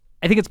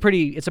 I think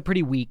it's a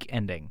pretty weak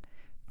ending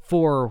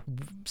for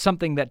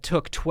something that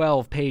took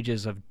 12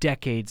 pages of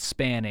decades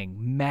spanning,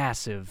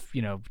 massive,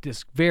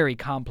 this very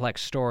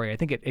complex story. I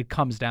think it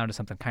comes down to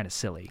something kind of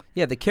silly.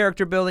 Yeah, the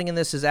character building in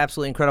this is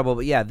absolutely incredible.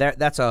 But yeah,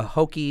 that's a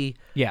hokey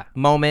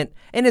moment.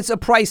 And it's a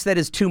price that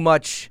is too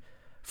much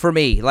for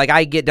me. Like,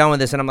 I get done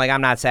with this and I'm like,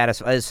 I'm not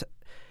satisfied.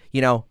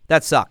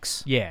 That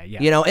sucks. Yeah,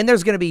 yeah. And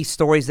there's going to be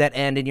stories that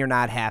end and you're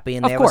not happy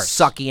and they have a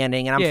sucky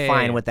ending, and I'm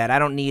fine with that. I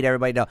don't need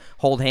everybody to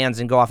hold hands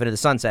and go off into the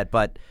sunset,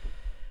 but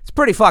it's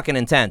pretty fucking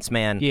intense,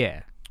 man.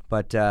 Yeah.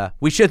 But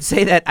we should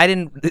say that I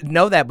didn't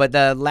know that, but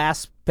the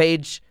last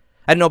page,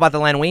 I didn't know about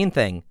the Len Wein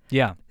thing.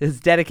 Yeah. It's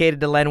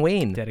dedicated to Len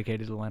Wein.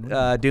 Dedicated to Len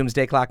Wein.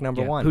 Doomsday Clock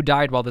number 1. Who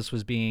died while this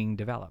was being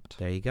developed.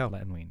 There you go.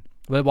 Len Wein.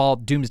 While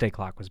Doomsday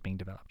Clock was being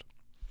developed.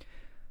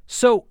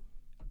 So,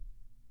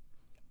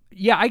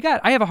 yeah,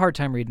 I have a hard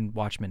time reading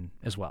Watchmen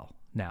as well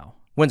now.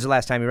 When's the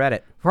last time you read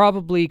it?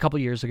 Probably a couple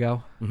years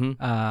ago.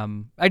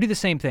 Mm-hmm. I do the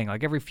same thing.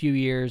 Like every few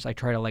years, I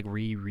try to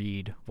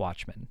reread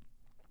Watchmen.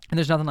 And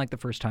there's nothing like the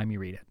first time you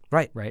read it.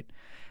 Right.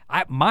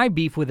 My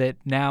beef with it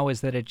now is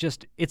that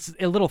it's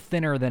a little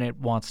thinner than it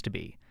wants to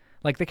be.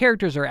 Like, the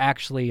characters are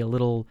actually a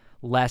little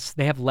less,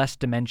 they have less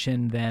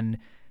dimension than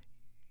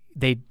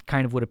they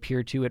kind of would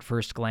appear to at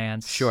first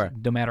glance. Sure.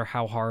 No matter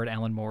how hard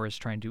Alan Moore is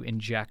trying to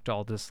inject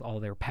all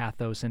their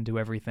pathos into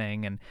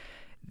everything. And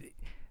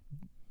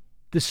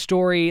the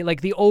story, like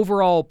the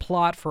overall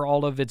plot for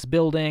all of its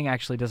building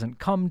actually doesn't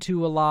come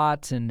to a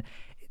lot. And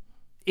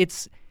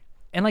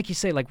and like you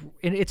say,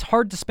 it's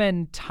hard to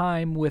spend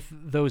time with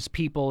those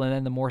people, and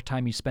then the more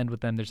time you spend with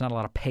them, there's not a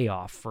lot of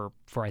payoff for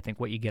I think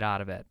what you get out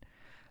of it.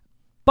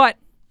 But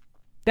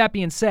That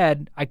being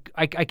said, I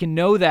can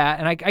know that,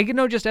 and I can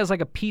know just as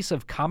like a piece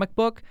of comic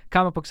book.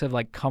 Comic books have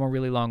like come a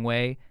really long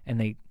way,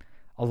 and a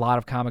lot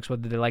of comics,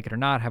 whether they like it or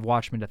not, have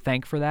Watchmen to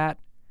thank for that.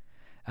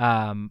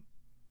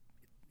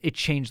 It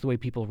changed the way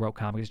people wrote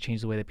comics. It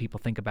changed the way that people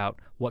think about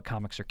what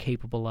comics are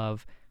capable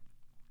of.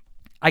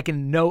 I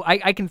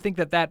can think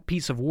that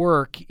piece of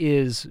work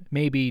is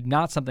maybe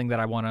not something that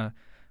I want to,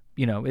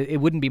 it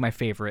wouldn't be my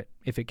favorite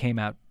if it came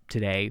out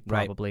today,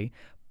 probably. Right.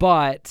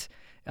 But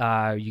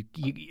you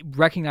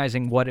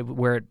recognizing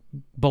where it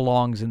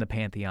belongs in the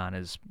pantheon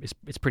is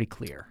pretty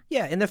clear.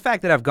 Yeah, and the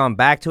fact that I've gone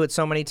back to it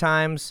so many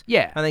times,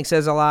 I think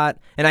says a lot.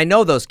 And I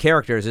know those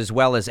characters as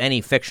well as any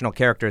fictional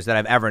characters that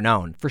I've ever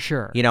known. For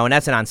sure. And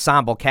that's an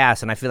ensemble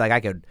cast, and I feel like I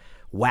could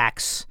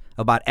wax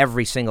about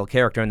every single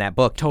character in that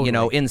book,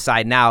 totally.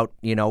 Inside and out,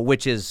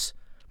 which is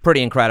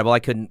pretty incredible. I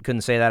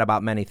couldn't say that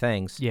about many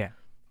things. Yeah.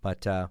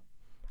 But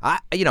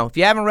if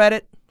you haven't read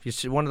it,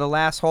 if you're one of the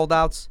last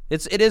holdouts,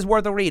 it is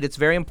worth a read. It's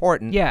very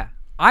important. Yeah.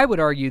 I would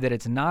argue that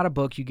it's not a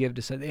book you give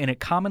to, and it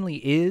commonly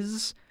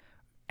is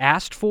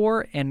asked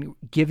for and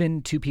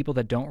given to people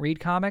that don't read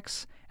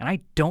comics, and I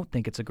don't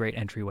think it's a great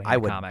entryway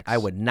into comics. I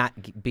would not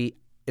be,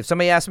 if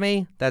somebody asked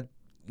me that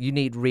you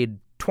need to read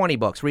 20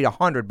 books, read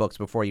 100 books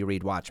before you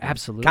read Watchmen.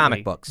 Absolutely.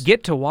 Comic books.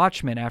 Get to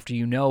Watchmen after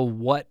you know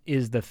what's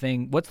the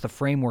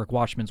framework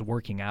Watchmen's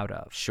working out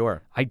of.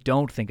 Sure. I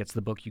don't think it's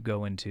the book you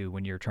go into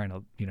when you're trying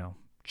to,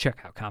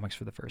 check out comics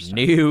for the first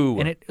time. No.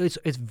 And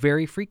it's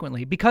very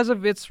frequently because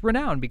of its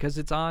renown, because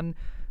it's on,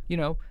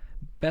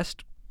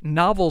 best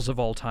novels of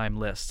all time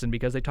lists, and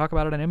because they talk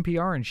about it on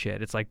NPR and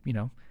shit. It's like,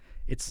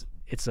 it's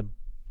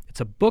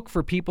a book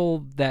for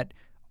people that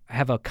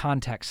have a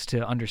context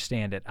to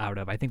understand it out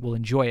of. I think we'll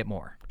enjoy it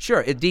more.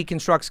 Sure, it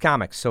deconstructs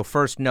comics. So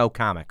first, no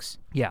comics.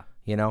 Yeah.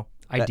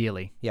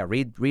 Ideally.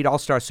 Read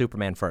All-Star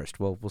Superman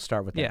first. We'll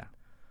start with that. Yeah.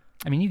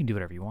 I mean, you can do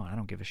whatever you want. I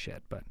don't give a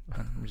shit, but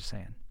I'm just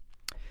saying.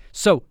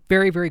 So,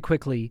 very, very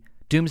quickly,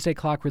 Doomsday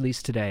Clock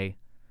released today.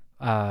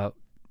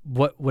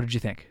 What did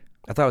you think?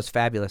 I thought it was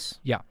fabulous.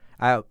 Yeah.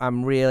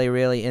 I'm really,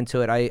 really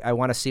into it. I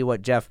want to see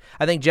what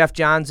I think Jeff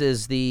Johns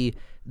is the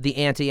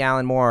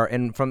anti-Alan Moore,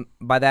 and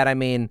by that I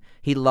mean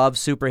he loves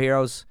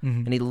superheroes,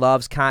 and he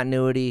loves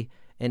continuity,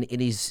 and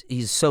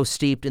he's so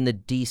steeped in the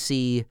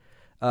DC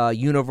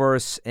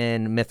universe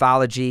and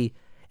mythology,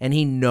 and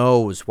he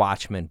knows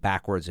Watchmen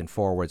backwards and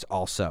forwards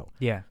also.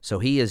 Yeah. So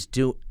he is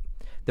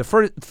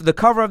the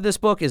cover of this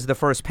book is the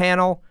first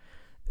panel.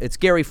 It's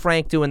Gary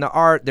Frank doing the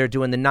art. They're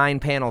doing the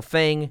 9-panel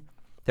thing.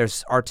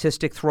 There's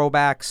artistic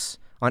throwbacks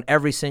on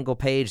every single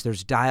page.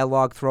 There's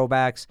dialogue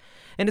throwbacks.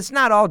 And it's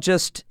not all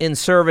just in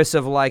service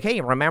of like, hey,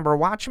 remember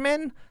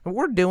Watchmen?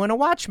 We're doing a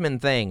Watchmen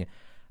thing.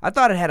 I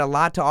thought it had a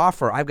lot to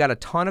offer. I've got a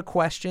ton of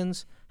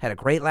questions. Had a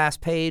great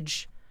last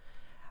page.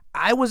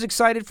 I was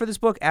excited for this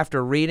book.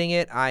 After reading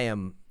it, I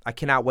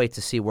cannot wait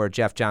to see where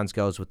Jeff Johns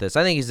goes with this.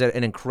 I think he's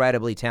an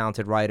incredibly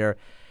talented writer.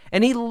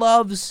 And he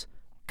loves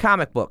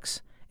comic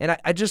books. And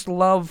I just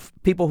love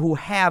people who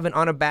have an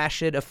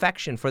unabashed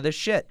affection for this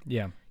shit.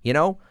 Yeah.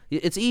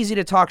 It's easy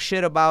to talk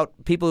shit about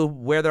people who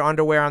wear their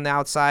underwear on the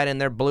outside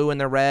and they're blue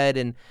and they're red,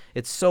 and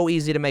it's so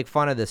easy to make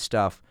fun of this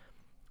stuff.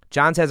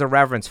 Johns has a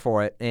reverence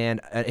for it, and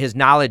his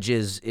knowledge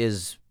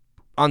is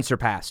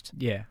unsurpassed.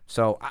 Yeah.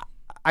 So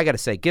I got to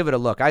say, give it a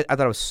look. I thought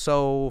it was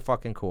so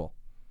fucking cool.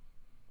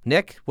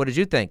 Nick, what did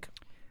you think?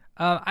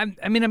 I'm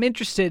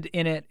interested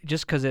in it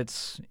just because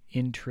it's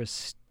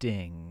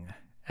interesting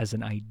as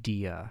an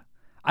idea.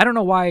 I don't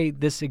know why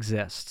this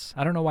exists.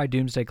 I don't know why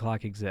Doomsday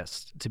Clock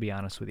exists, to be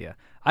honest with you.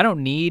 I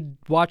don't need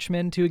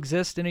Watchmen to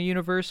exist in a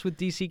universe with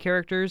DC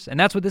characters, and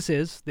that's what this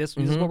is. This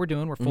is what we're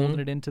doing. We're folding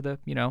it into the,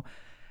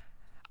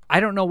 I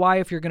don't know why,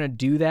 if you're going to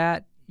do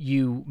that,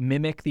 you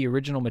mimic the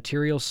original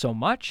material so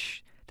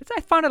much.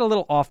 I find it a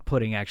little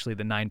off-putting, actually,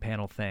 the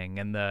 9-panel thing.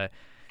 And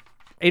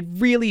it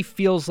really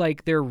feels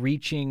like they're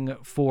reaching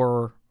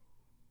for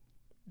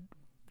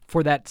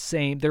that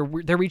same, they're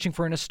reaching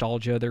for a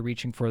nostalgia, they're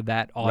reaching for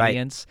that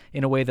audience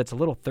in a way that's a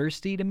little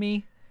thirsty to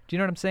me. Do you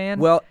know what I'm saying?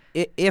 Well,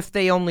 if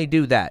they only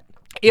do that.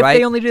 If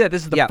they only do that.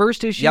 This is the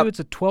first issue. Yep. It's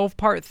a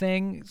 12-part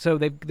thing, so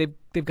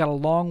they've got a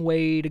long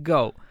way to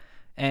go.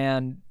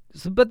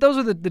 But those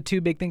are the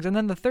two big things. And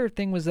then the third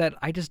thing was that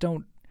I just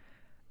don't.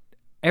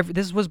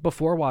 This was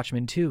before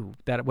Watchmen too.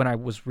 That when I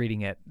was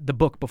reading it, the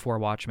book before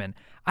Watchmen,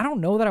 I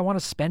don't know that I want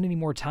to spend any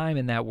more time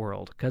in that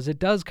world because it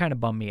does kind of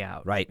bum me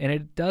out. Right. And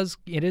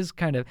it is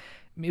kind of.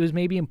 It was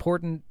maybe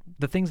important.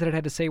 The things that it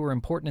had to say were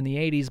important in the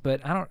 80s, but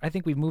I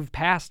think we've moved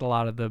past a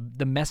lot of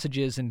the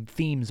messages and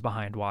themes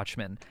behind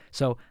Watchmen.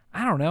 So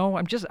I don't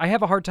know. I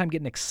have a hard time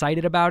getting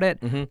excited about it,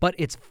 but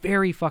it's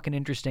very fucking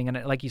interesting.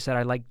 And like you said,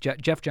 I like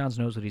Jeff Johns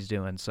knows what he's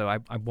doing, so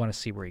I want to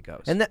see where he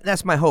goes. And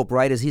that's my hope,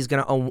 right? Is he's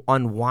going to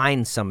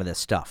unwind some of this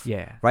stuff.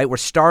 Yeah. Right. We're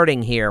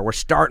starting here. We're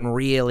starting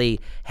really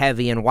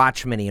heavy and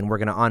Watchmen-y, and we're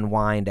going to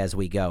unwind as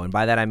we go. And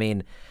by that I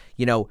mean,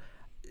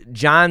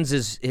 Johns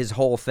his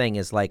whole thing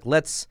is like,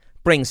 let's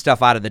bring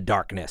stuff out of the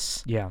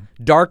darkness. Yeah.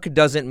 Dark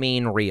doesn't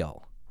mean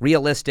real.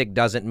 Realistic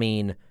doesn't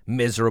mean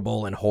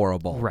miserable and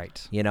horrible.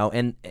 Right.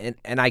 And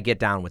I get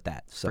down with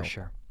that. So. For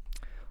sure.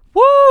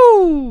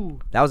 Woo!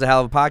 That was a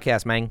hell of a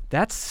podcast, man.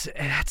 That's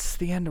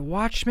the end of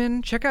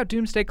Watchmen. Check out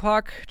Doomsday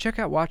Clock. Check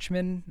out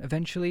Watchmen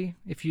eventually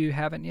if you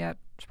haven't yet.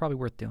 It's probably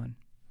worth doing.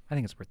 I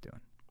think it's worth doing.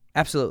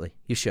 Absolutely.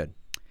 You should.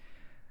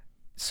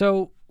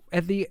 So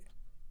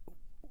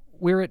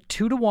we're at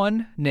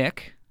 2-1,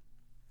 Nick.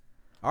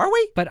 Are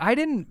we? But I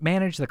didn't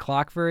manage the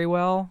clock very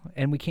well,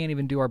 and we can't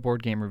even do our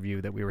board game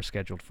review that we were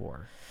scheduled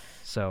for.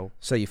 So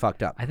you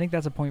fucked up. I think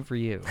that's a point for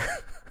you.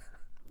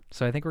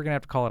 So I think we're going to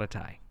have to call it a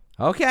tie.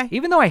 Okay.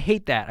 Even though I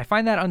hate that. I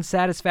find that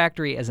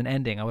unsatisfactory as an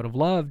ending. I would have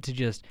loved to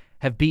just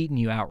have beaten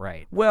you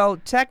outright. Well,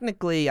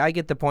 technically, I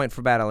get the point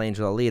for Battle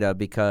Angel Alita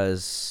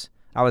because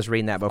I was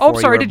reading that before you were born.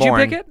 Oh, sorry, did you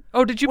pick it?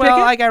 Oh, did you pick it?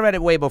 Well, I read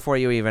it way before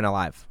you were even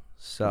alive.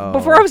 So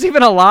Before I was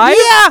even alive?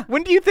 Yeah!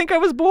 When do you think I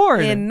was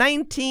born? In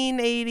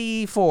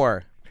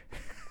 1984.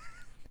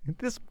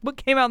 This book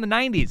came out in the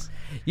 90s.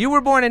 You were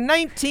born in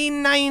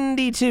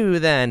 1992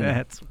 then.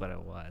 That's what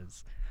it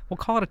was. We'll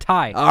call it a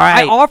tie. All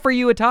right. I offer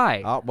you a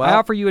tie. Well, I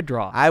offer you a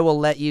draw. I will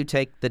let you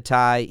take the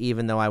tie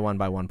even though I won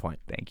by 1 point.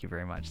 Thank you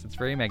very much. That's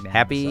very magnanimous. of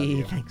Happy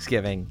you.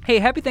 Thanksgiving. Hey,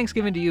 happy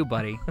Thanksgiving to you,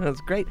 buddy. That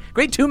was great.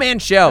 Great two-man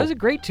show. That was a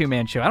great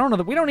two-man show. I don't know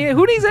that we don't need.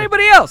 Who needs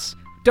anybody else?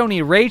 Don't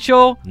need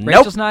Rachel. Nope.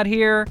 Rachel's not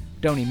here.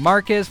 Don't need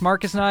Marcus.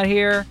 Marcus not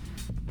here.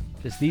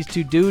 Just these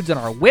two dudes and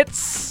our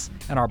wits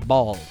and our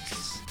balls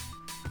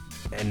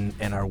and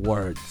our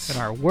words. and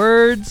our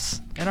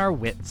words and our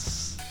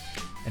wits.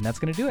 And that's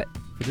gonna do it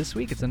for this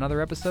week. It's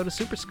another episode of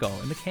Super Skull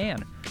in the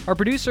can. Our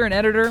producer and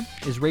editor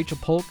is Rachel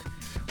Polk.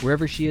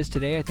 Wherever she is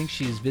today, I think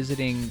she is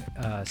visiting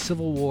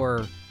Civil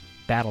War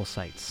battle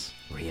sites.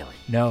 Really?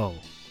 No.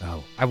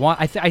 Oh.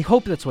 I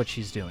hope that's what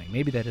she's doing.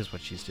 Maybe that is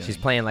what she's doing. She's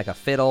playing like a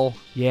fiddle.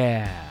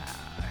 Yeah.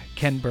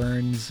 Ken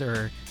Burns,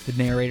 or the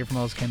narrator from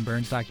all those Ken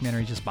Burns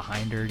documentaries, just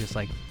behind her, just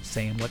like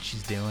saying what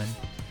she's doing.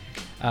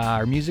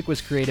 Our music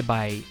was created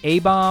by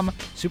A-Bomb.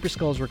 Super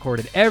Skull is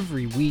recorded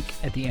every week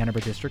at the Ann Arbor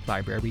District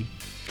Library.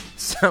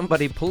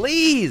 Somebody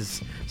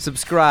please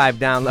subscribe,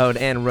 download,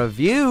 and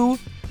review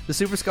the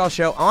Super Skull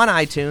Show on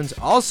iTunes,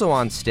 also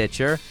on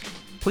Stitcher.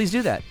 Please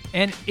do that.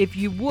 And if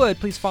you would,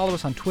 please follow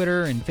us on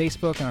Twitter and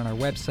Facebook and on our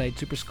website.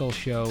 Super Skull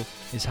Show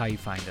is how you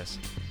find us.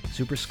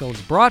 Super Skull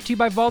is brought to you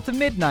by Vault of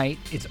Midnight.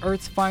 It's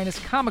Earth's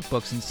finest comic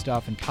books and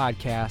stuff and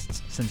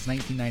podcasts since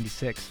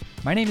 1996.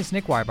 My name is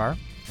Nick Weibar.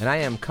 And I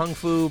am Kung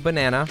Fu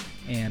Banana.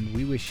 And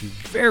we wish you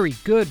very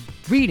good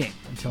reading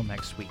until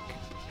next week.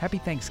 Happy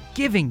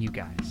Thanksgiving, you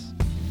guys.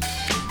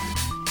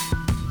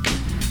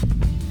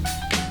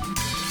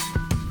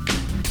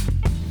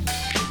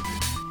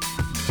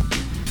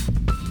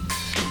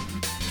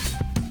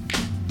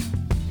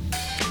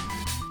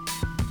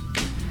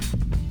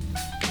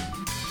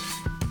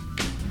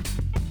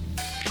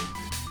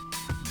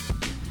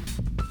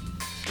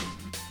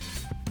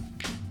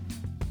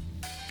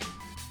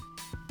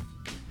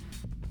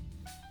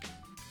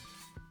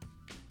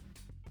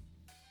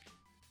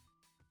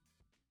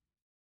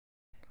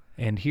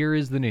 And here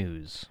is the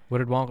news. What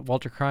did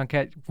Walter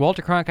Cronkite?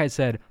 Walter Cronkite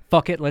said,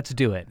 "Fuck it, let's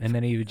do it," and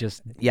then he would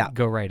just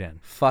go right in.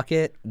 Fuck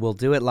it, we'll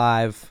do it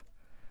live.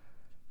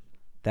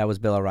 That was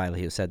Bill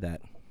O'Reilly who said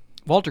that.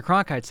 Walter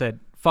Cronkite said,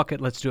 "Fuck it,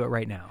 let's do it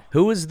right now."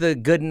 Who was the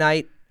good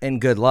night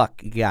and good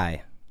luck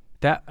guy?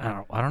 That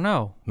I don't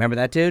know. Remember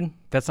that dude?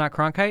 That's not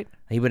Cronkite?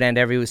 He would end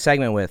every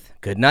segment with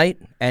 "good night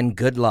and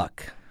good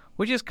luck."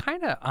 Which is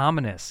kind of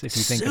ominous if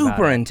you think about it.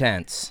 Super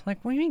intense.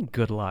 Like, what do you mean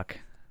good luck?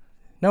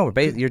 No,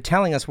 you're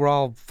telling us we're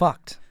all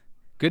fucked.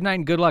 Good night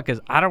and good luck is,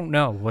 I don't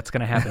know what's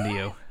going to happen to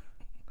you.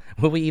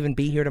 Will we even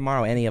be here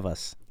tomorrow, any of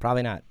us?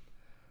 Probably not.